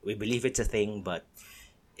 we believe it's a thing, but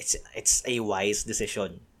it's a wise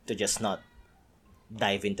decision to just not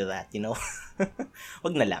dive into that,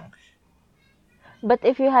 Wag na lang. But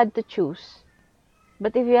if you had to choose,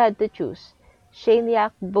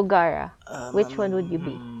 Shaniac, Bugara, which one would you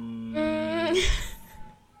be?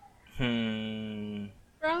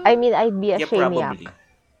 I mean, I'd be a Yeah, Shaniac.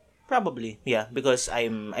 probably, yeah, because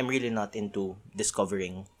I'm really not into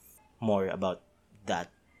discovering more about that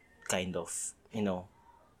kind of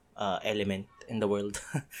element in the world.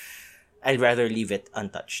 I'd rather leave it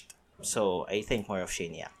untouched. So I think more of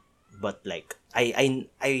Shania. But like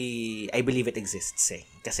I believe it exists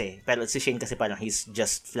kasi pero si Shane kasi parang he's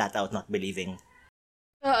just flat out not believing.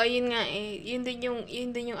 Oo, yun nga eh. Yun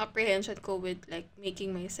din yung apprehension ko with like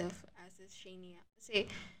making myself as a Shania. Kasi,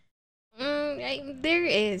 there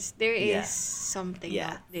is Yeah. something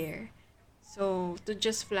Yeah. out there. So, to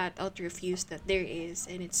just flat out refuse that there is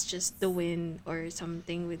and it's just the wind or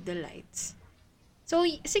something with the lights. So,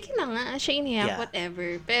 sige na nga, Shania, Yeah.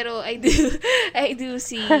 whatever. Pero I do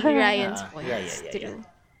see Ryan's points. Yeah. True.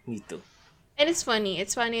 Me too. And it's funny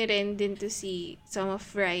rin din to see some of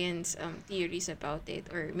Ryan's theories about it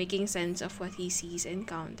or making sense of what he sees and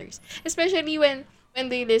encounters. Especially when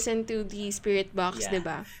they listen to the Spirit Box, Yeah.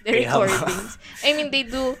 diba? The Kaya nga. recordings. I mean, they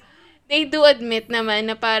do admit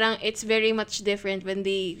naman na parang it's very much different when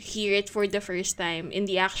they hear it for the first time in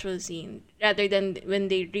the actual scene rather than when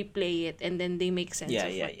they replay it and then they make sense Yeah.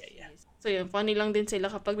 of what it is. So yun, funny lang din sila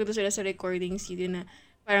kapag dito sila sa recordings, yun na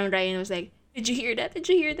parang Ryan was like, Did you hear that?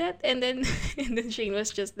 And then Shane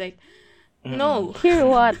was just like, no. Hear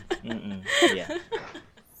what? Yeah.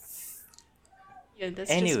 Yun,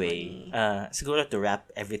 that's Anyway, just funny. siguro to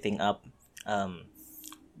wrap everything up,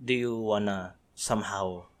 do you wanna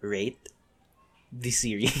somehow rate the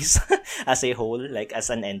series as a whole, like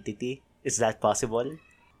as an entity? Is that possible?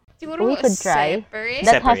 siguro We could try. separate.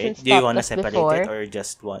 That hasn't Separate? Do you stopped want to us separate it before. or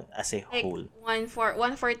just one as a Like whole? one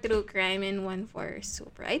for true crime and one for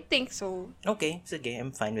super. I think so. Okay, sige,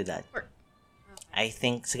 I'm fine with that. Or, I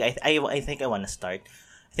think sige, I think I want to start.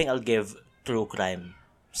 I think I'll give True Crime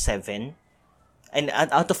 7. And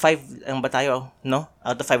out of 5 lang ba tayo? No?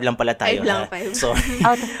 Out of 5 lang pala tayo. Five lang, ha? five. So,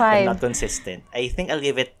 Out of I'm not 5. consistent. I think I'll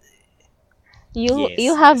give it You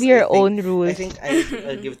yes. have Yes, your I think, own I rules. think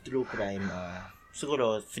I'll give True Crime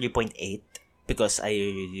siguro 3.8 because I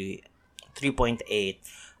 3.8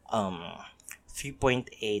 um 3.8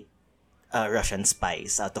 Russian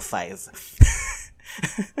spies out of 5.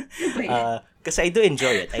 Because I do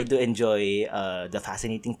enjoy it. I do enjoy the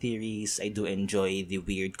fascinating theories. I do enjoy the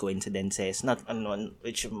weird coincidences. Not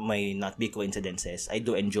which may not be coincidences. I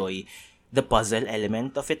do enjoy the puzzle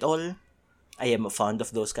element of it all. I am fond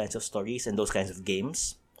of those kinds of stories and those kinds of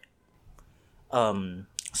games.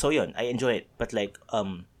 So yun, I enjoy it. But like,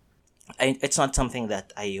 it's not something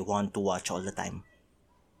that I want to watch all the time,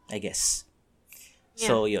 I guess.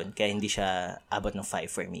 So yun, kaya hindi siya abot ng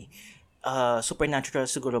 5 for me. Supernatural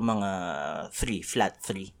siguro mga 3, flat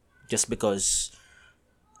 3. Just because,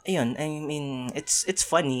 ayun, I mean, it's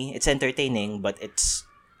funny, it's entertaining, but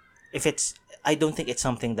I don't think it's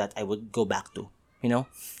something that I would go back to, you know?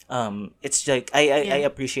 It's like, I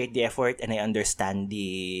appreciate the effort and I understand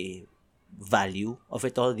the value of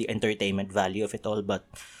it all, the entertainment value of it all, but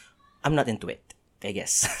I'm not into it, I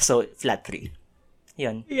guess. So, flat 3.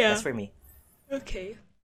 Yun, Yeah. that's for me. okay.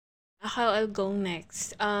 How I'll go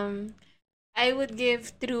next. I would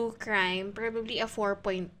give True Crime probably a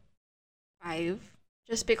 4.5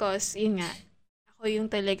 just because yun nga ako yung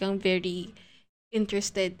talagang very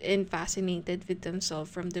interested and fascinated with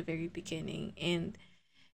themselves from the very beginning, and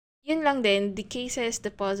yun lang din, the cases,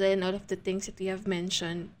 the puzzle, and all of the things that we have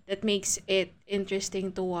mentioned that makes it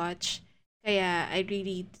interesting to watch. Kaya I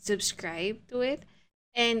really subscribe to it.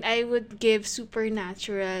 And I would give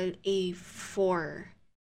Supernatural a 4.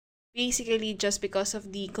 Basically just because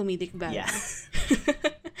of the comedic value. Yeah.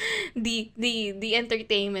 The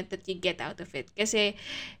entertainment that you get out of it. Kasi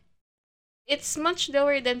it's much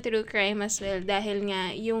lower than true crime as well dahil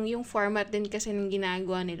nga yung format din kasi ng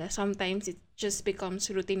ginagawa nila, sometimes it just becomes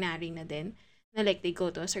routinary na din, na like they go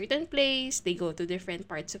to a certain place, they go to different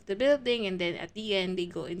parts of the building, and then at the end they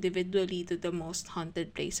go individually to the most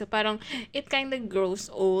haunted place. So parang it kind of grows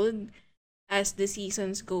old as the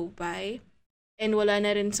seasons go by, and wala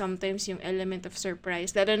na rin sometimes yung element of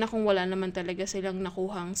surprise, lalo na kung wala naman talaga silang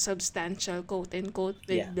nakuhang substantial quote and quote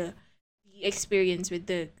with Yeah. the experience with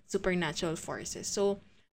the supernatural forces. So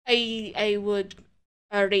I would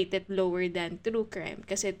rate it lower than true crime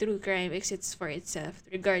kasi true crime exists for itself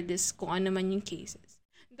regardless kung ano man yung cases.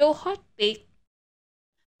 Though hot take,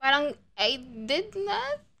 parang I did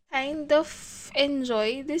not kind of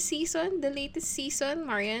enjoy this season, the latest season,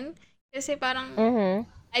 Marian. Kasi parang, Mm-hmm.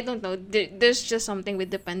 I don't know, there's just something with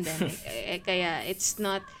the pandemic. Kaya it's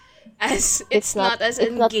not as It's not- as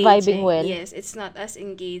it's not engaging. vibing well. Yes, it's not as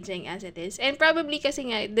engaging as it is. And probably kasi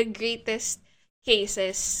nga the greatest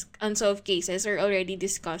cases, unsolved cases are already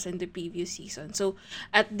discussed in the previous season. So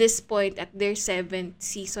at this point, at their 7th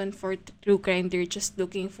season for true crime, they're just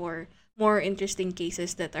looking for more interesting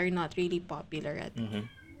cases that are not really popular at Mhm.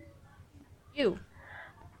 you.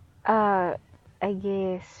 I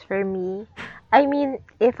guess for me, I mean,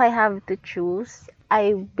 if I have to choose,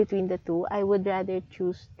 between the two, I would rather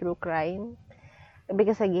choose true crime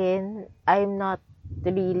because again, I'm not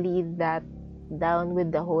really that down with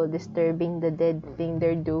the whole disturbing the dead thing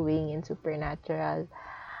they're doing in Supernatural.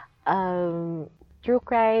 True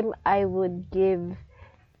crime, I would give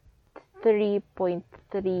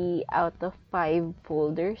 3.3 out of 5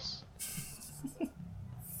 folders.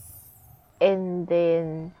 And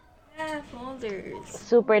then Yeah, folders.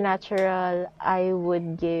 Supernatural, I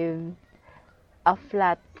would give a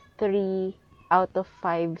flat 3 out of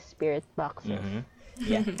 5 spirit boxes. Mhm.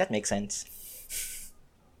 Yeah, that makes sense.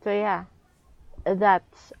 So yeah,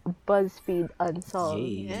 that's BuzzFeed Unsolved.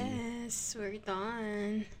 Yay. Yes, we're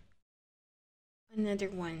done. Another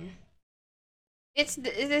one. This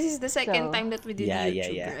is the second So, time that we did Yeah,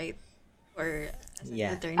 YouTube, yeah. right? Or as an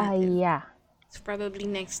Yeah. alternative. Yeah. So probably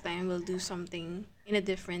next time we'll do something in a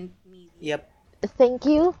different medium. Yep. Thank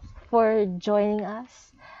you for joining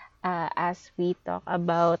us as we talk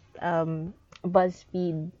about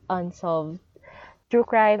BuzzFeed Unsolved, True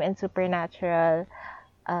Crime, and Supernatural.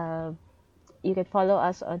 You can follow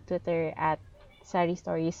us on Twitter at Sari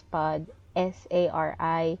Stories Pod,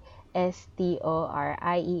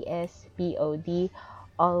 SariStoriespod,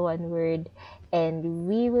 all one word. And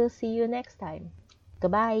we will see you next time.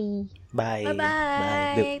 Goodbye. Bye.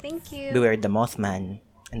 Bye-bye. Thank you. Beware the Mothman.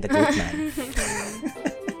 and the Goat Man.